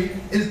geometry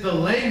is the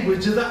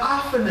language of the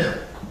Aphanim.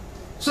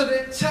 So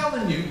they're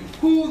telling you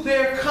who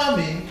they're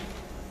coming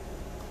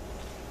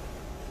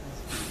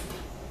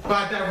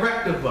by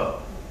directive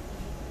of.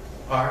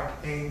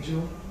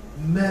 Archangel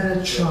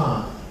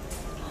Metatron.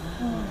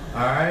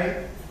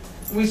 Alright?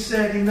 We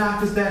said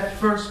Enoch is that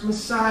first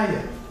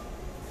Messiah.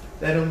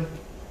 That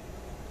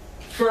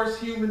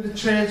first human to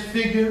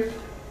transfigure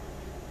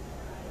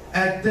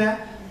at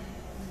death.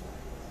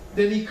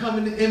 Then he come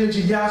in the image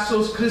of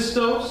Yasos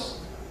Christos.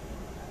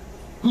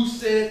 who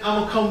said,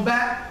 I'm gonna come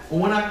back, but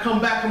when I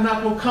come back, I'm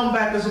not gonna come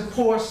back as a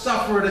poor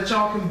sufferer that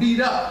y'all can beat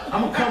up.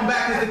 I'm gonna come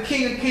back as the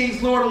King of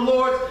Kings, Lord of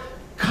Lords,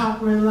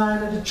 conquering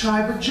Lion of the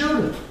tribe of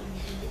Judah.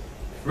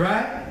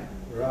 Right?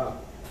 Right.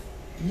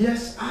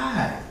 Yes,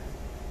 I.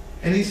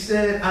 And he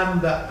said,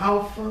 I'm the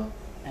Alpha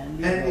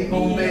and the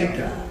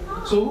Omega.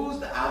 So who's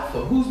the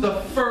Alpha? Who's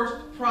the first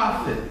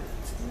prophet?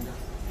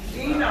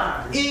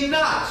 Enoch.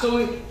 Enoch.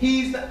 So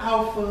he's the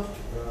Alpha.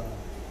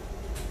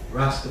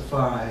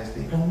 Rastafari is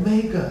the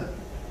Omega.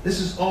 This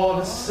is all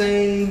the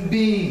same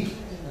being.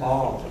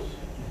 All.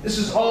 This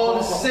is all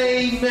the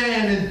same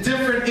man in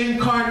different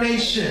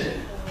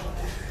incarnation.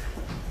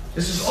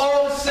 This is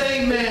all the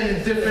same man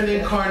in different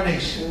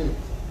incarnation.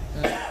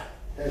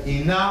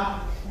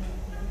 Enoch,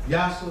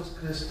 Yasos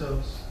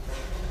Christos,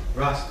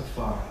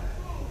 Rastafari.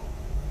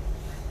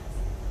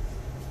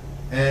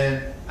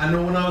 And I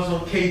know when I was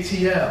on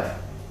KTL,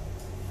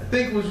 I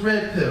think it was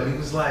Red Pill, he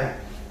was like,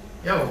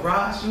 yo,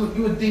 Ross,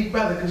 you a deep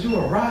brother because you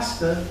a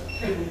Rasta.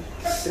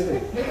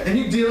 And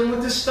you dealing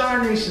with the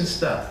Star Nation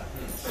stuff.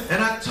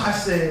 And I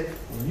said,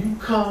 when you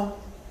come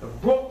to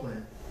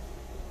Brooklyn,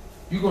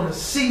 you're going to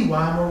see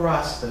why I'm a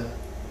Rasta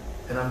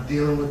and I'm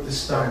dealing with the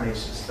Star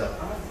Nation stuff.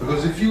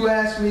 Because if you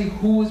ask me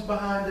who is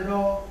behind it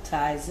all,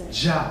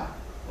 Jah,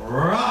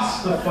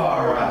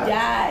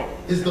 Rastafari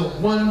is the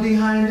one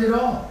behind it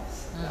all.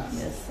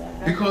 Yes, sir.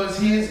 Because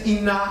he is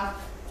Enoch,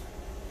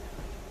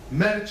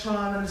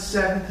 Metatron in the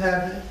seventh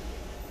heaven,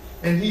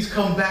 and he's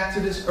come back to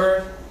this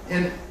earth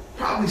in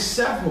probably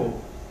several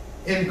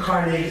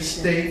incarnated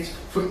states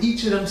for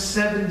each of them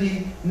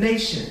 70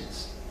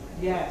 nations.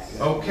 Yes.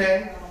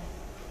 Okay?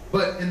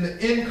 But in the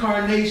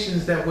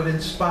incarnations that would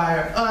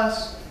inspire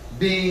us,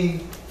 being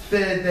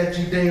fed that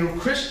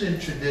Judeo-Christian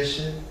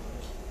tradition,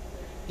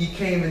 he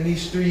came in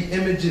these three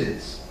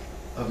images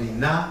of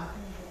Enoch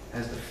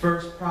as the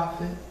first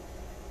prophet,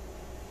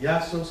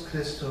 Yasos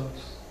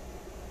Christos,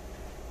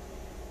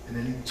 and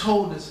then he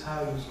told us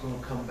how he was going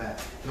to come back.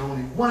 And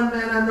only one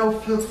man I know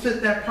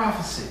fit that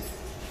prophecy.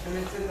 And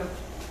it's in the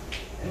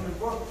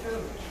book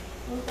too.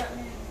 Who's that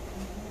man?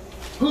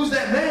 Who's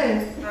that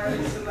man? No,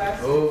 it's the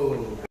last.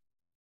 Oh.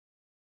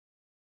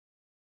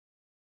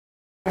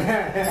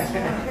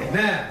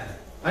 Now,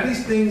 are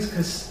these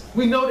things,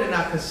 we know they're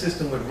not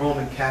consistent with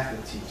Roman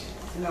Catholic teaching.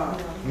 No.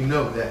 We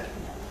know that.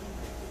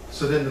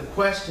 So then the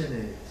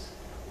question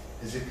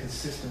is it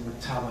consistent with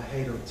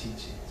Tawahedo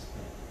teachings?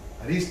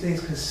 Are these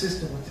things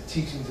consistent with the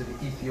teachings of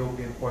the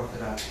Ethiopian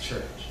Orthodox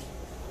Church?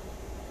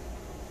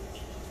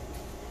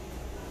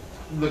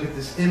 Look at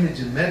this image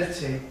and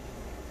meditate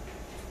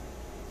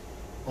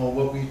on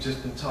what we've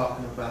just been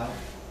talking about.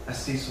 I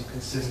see some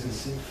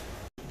consistency.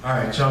 All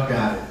right, y'all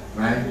got it,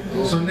 right?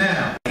 So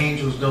now,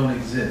 angels don't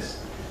exist.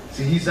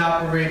 See, he's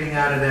operating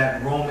out of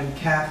that Roman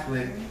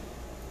Catholic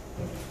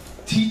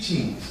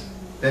teachings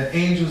that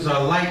angels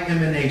are light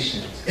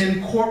emanations,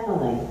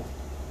 incorporeal,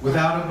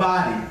 without a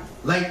body,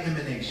 light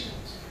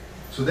emanations.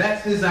 So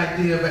that's his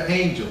idea of an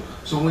angel.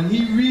 So when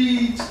he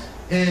reads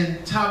in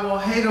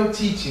Tawahedo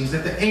teachings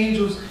that the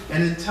angels,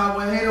 and in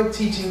Tawahedo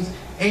teachings,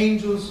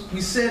 angels,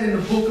 we said in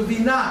the book of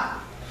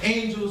Enoch,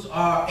 angels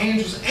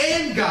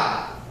and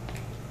God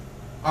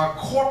are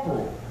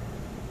corporal.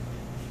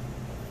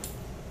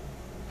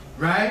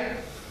 Right?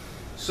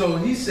 So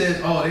he says,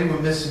 oh, they were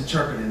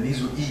misinterpreted.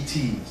 These were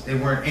ETs. They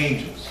weren't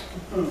angels.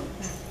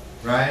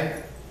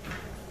 Right?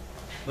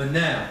 But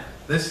now,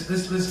 let's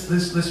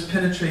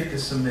penetrate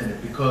this a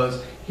minute,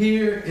 because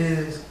here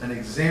is an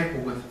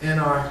example within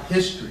our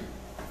history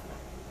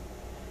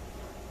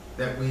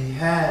that we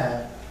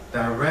have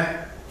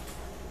direct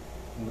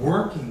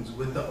workings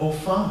with the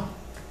Opham.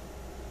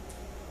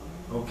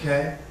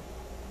 Okay?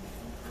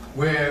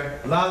 Where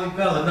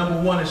Lalibela,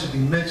 number one, it should be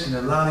mentioned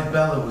that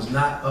Lalibela was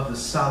not of the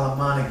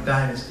Solomonic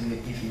dynasty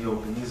of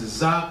Ethiopia. He's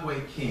a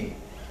Zagwe king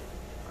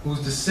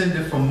who's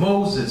descended from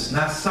Moses,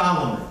 not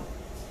Solomon.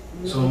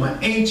 So I'm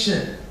an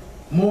ancient,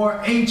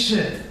 more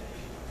ancient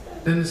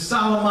than the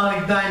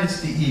Solomonic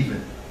dynasty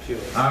even.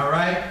 All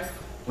right?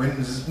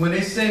 When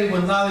they say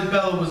when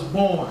Lalibela was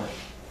born,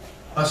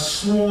 a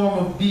swarm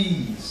of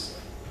bees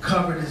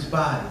covered his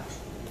body.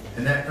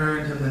 And that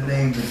earned him the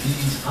name, the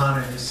bees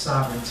honored his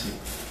sovereignty.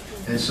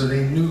 And so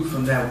they knew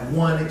from that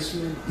one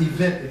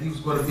event that he was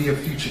going to be a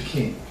future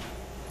king.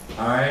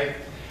 All right?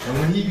 And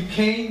when he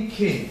became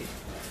king,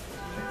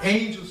 the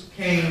angels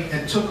came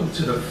and took him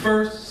to the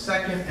first,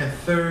 second, and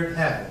third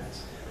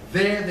heavens.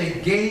 There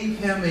they gave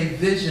him a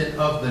vision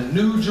of the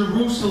New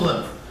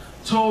Jerusalem.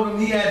 Told him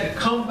he had to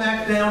come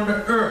back down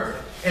to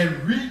earth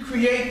and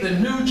recreate the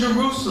New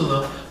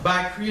Jerusalem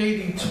by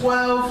creating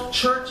 12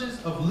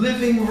 churches of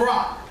living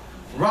rock.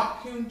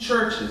 Rock-hewn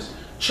churches.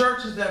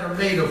 Churches that are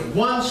made of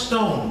one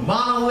stone,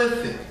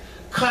 monolithic,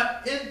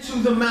 cut into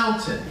the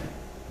mountain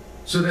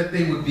so that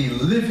they would be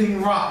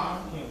living rock.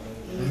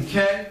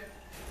 Okay?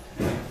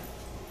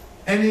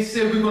 And he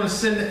said, we're going to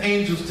send the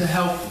angels to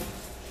help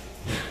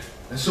you.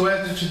 And so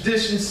as the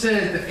tradition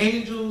says, the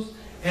angels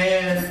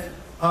and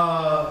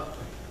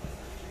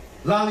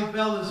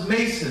Lalibela's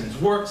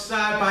masons worked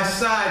side by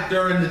side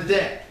during the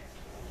day.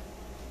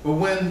 But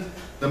when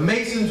The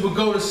Masons would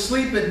go to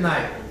sleep at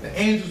night. The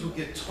angels would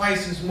get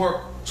twice as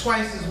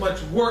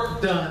much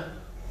work done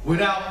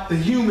without the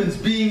humans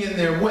being in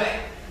their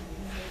way.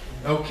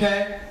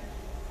 Okay?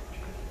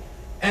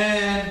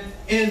 And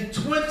in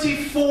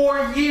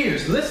 24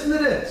 years, listen to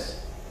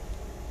this.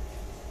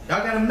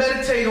 Y'all got to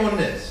meditate on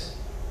this.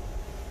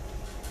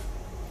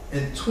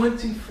 In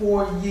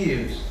 24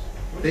 years,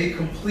 they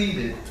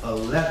completed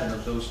 11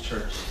 of those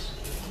churches.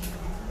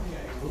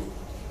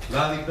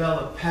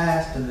 Lalibela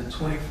passed in the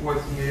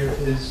 24th year of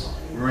his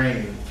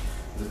reign.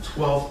 The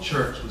 12th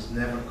church was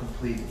never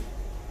completed.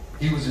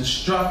 He was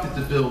instructed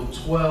to build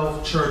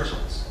 12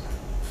 churches.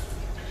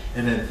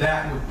 And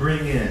that would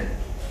bring in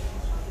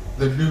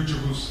the New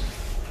Jerusalem.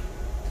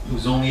 He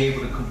was only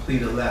able to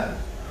complete 11.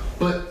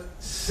 But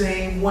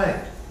same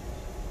way.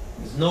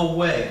 There's no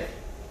way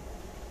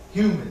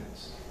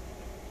humans,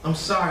 I'm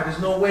sorry,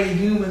 there's no way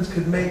humans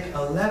could make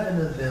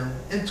 11 of them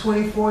in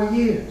 24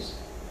 years.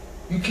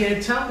 You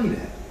can't tell me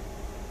that.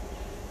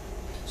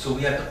 So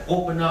we have to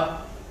open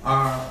up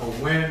our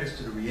awareness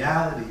to the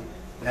reality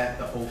that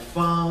the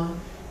Opham,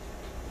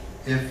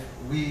 if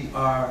we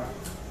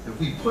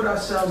put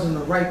ourselves in the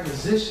right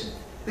position,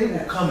 they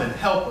will come and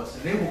help us,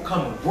 and they will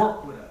come and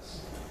work with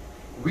us.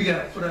 We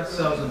got to put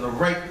ourselves in the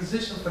right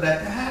position for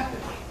that to happen.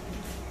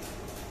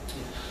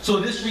 So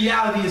this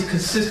reality is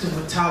consistent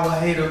with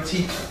Tawahedo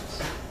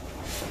teachings.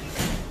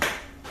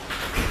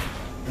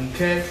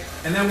 Okay?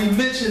 And then we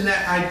mentioned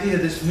that idea,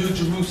 this New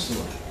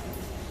Jerusalem.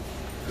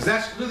 Because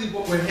that's really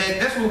what we're heading,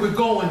 that's what we're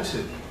going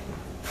to.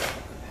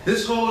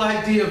 This whole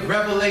idea of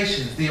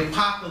revelations, the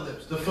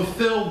apocalypse, the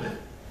fulfillment.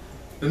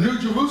 The New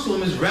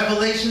Jerusalem is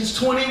Revelations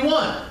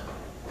 21.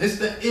 It's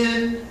the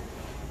end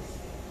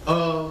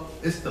of,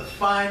 it's the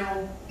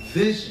final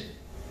vision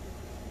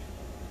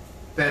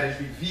that is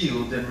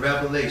revealed in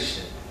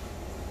Revelation.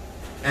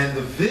 And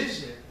the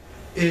vision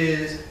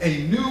is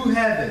a new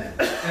heaven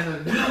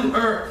and a new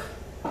earth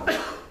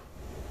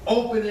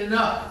opening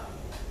up.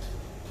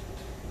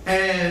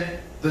 And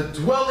the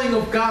dwelling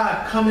of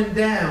God coming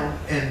down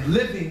and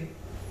living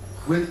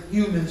with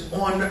humans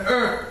on the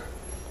earth.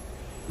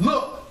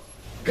 Look,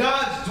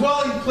 God's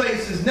dwelling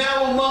place is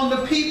now among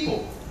the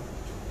people.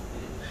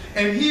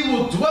 And he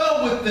will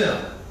dwell with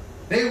them.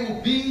 They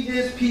will be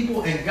his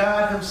people, and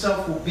God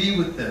himself will be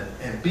with them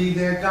and be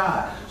their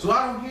God. So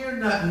I don't hear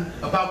nothing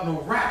about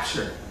no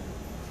rapture.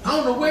 I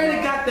don't know where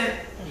they got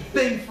that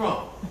thing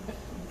from.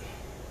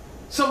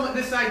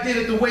 This idea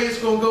that the way it's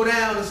going to go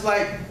down is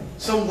like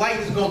some light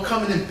is going to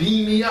come in and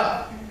beam me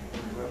up.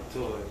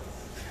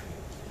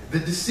 The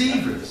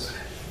deceivers.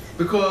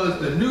 Because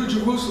the New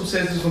Jerusalem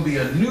says there's going to be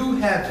a new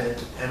heaven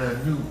and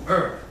a new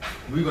earth.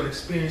 We're going to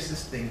experience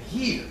this thing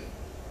here.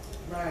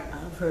 Right.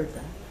 I've heard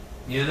that.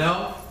 You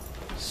know?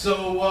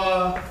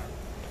 So,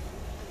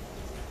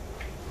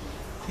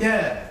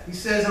 yeah, he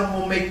says I'm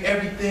going to make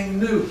everything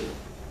new.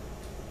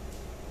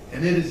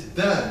 And it is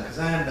done, because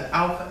I am the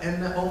Alpha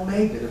and the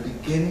Omega, the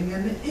beginning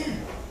and the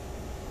end.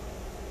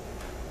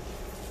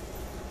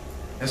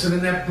 And so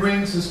then that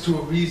brings us to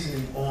a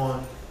reasoning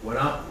on what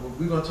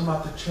we're going to talk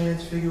about, the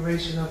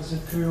transfiguration of His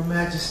Imperial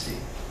Majesty.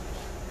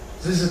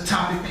 This is a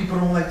topic people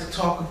don't like to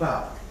talk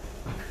about.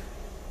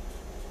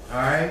 All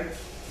right?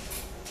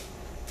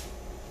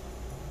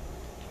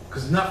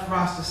 Because enough for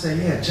us to say,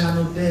 yeah,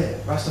 John no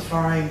dead,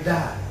 Rastafari ain't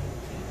died.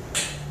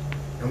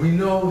 And we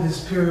know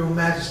His Imperial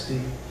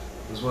Majesty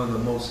was one of the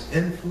most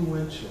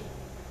influential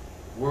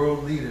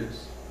world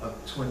leaders of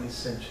the 20th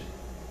century.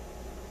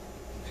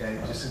 Okay,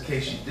 just in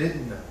case you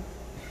didn't know.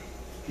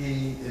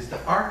 He is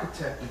the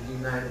architect of the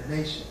United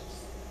Nations.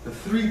 The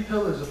three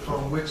pillars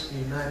upon which the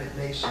United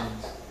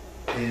Nations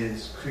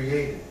is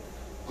created: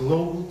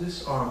 global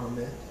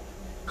disarmament,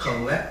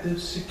 collective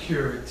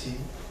security,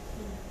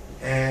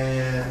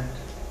 and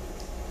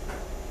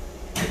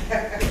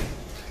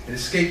it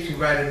escapes me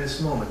right in this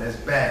moment. That's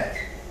bad.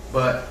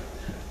 But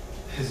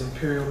His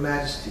Imperial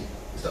Majesty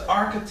is the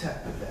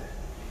architect of that.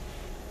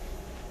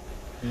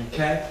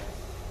 Okay?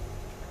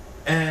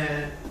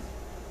 And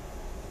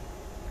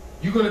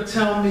you're going to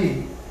tell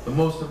me the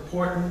most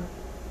important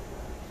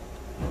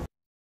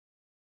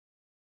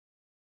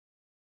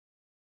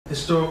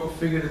historical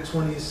figure of the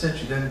 20th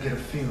century doesn't get a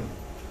funeral.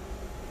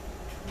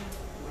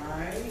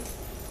 Right.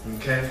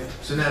 Okay?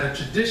 So now the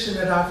tradition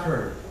that I've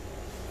heard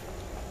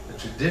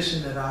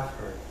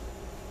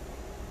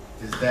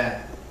is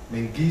that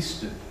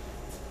Mengistu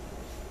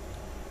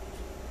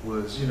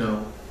was,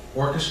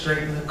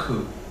 orchestrating the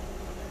coup.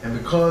 And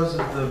because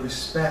of the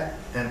respect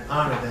and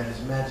honor that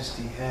His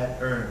Majesty had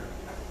earned,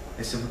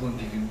 they said, we're going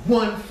to give you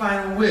one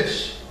final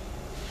wish.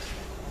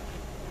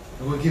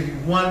 We're going to give you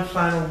one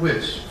final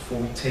wish before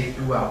we take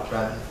you out,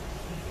 brother.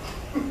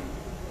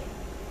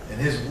 And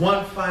his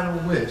one final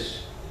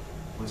wish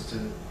was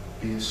to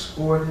be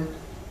escorted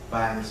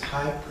by his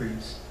high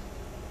priest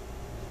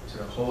to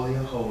the Holy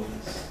of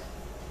Holies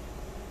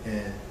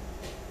in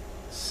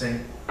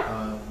St.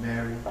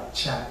 Mary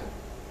Chapel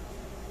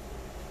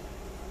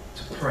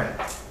to pray.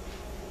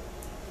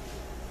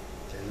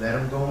 They let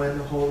him go in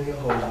the Holy of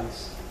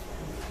Holies.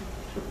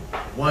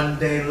 One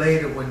day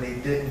later, when they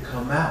didn't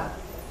come out,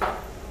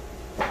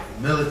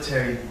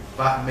 military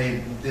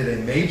did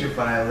a major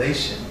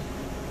violation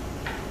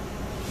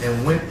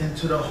and went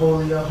into the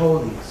Holy of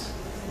Holies.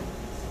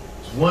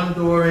 It's one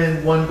door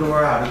in, one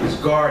door out. It was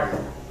guarded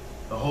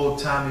the whole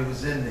time he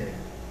was in there.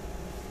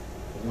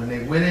 But when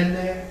they went in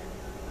there,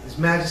 His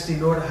Majesty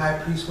nor the high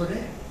priest were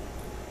there.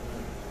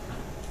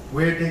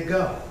 Where'd they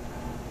go?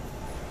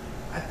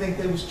 I think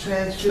they was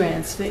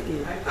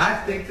transfigured. I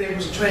think they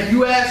was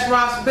You ask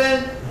Ross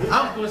Ben,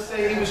 I'm going to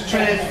say he was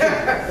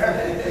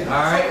transfigured. All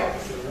right?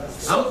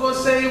 I'm going to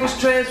say he was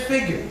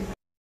transfigured.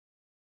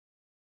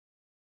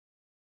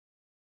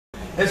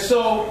 And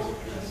so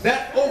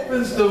that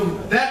opens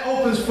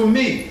for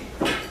me,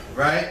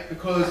 right?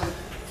 Because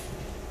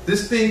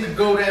this thing could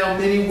go down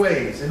many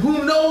ways. And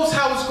who knows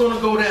how it's going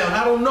to go down?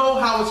 I don't know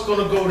how it's going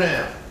to go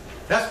down.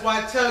 That's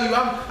why I tell you,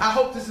 I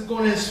hope this is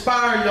going to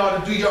inspire y'all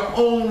to do your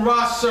own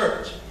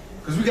research.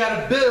 Because we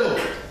got to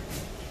build.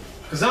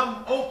 Because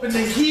I'm open to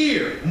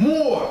hear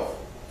more.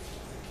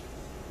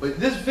 But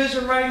this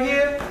vision right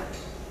here,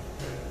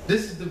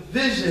 this is the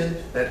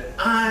vision that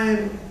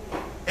I'm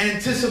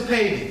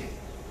anticipating.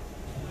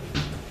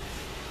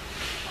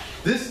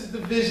 This is the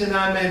vision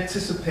I'm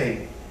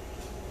anticipating.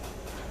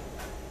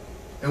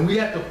 And we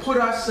have to put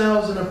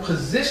ourselves in a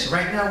position.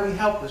 Right now, we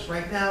helpless.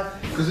 Right now,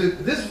 because if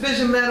this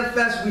vision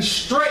manifests, we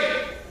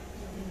straight.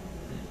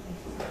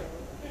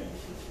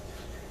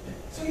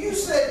 So you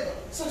said,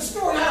 so the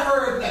story I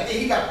heard that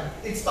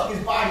it stuck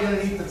his body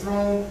underneath the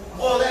throne,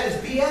 all that is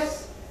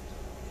BS?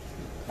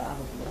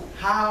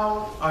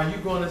 How are you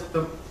going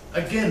to,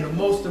 again, the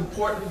most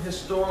important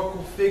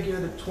historical figure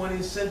of the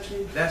 20th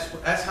century,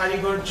 that's how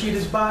you're going to treat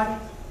his body?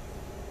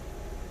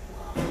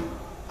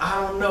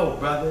 I don't know,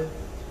 brother.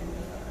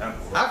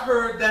 I've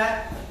heard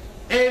that,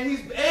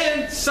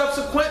 and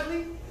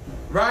subsequently,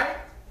 right?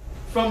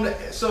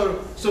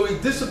 So he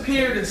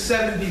disappeared in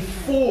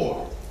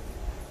 74,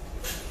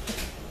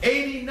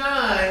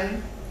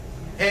 89,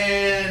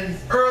 and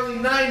early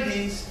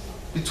 90s.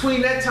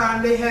 Between that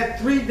time, they had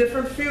 3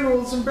 different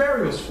funerals and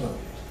burials for him.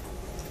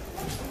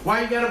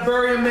 Why you gotta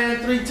bury a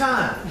man 3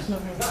 times?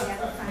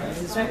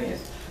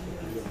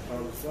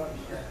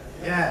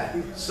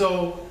 Yeah.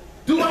 So,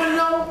 do I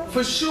know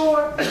for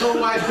sure?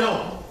 No, I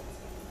don't.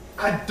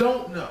 I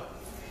don't know.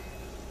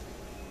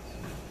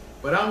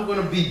 But I'm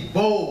going to be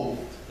bold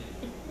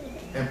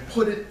and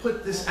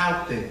put this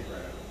out there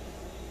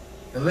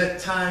and let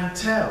time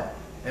tell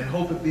and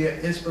hope it be an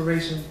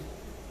inspiration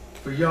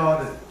for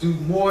y'all to do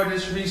more of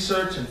this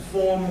research and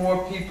form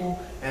more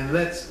people, and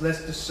let's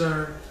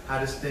discern how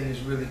this thing is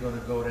really going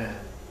to go down.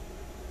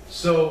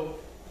 So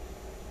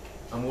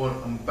I'm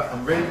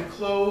ready to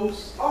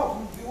close.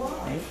 Oh, you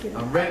are?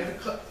 I'm ready to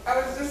close. I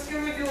was just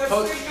giving you a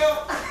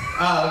signal.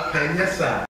 Oh, okay, yes, sir.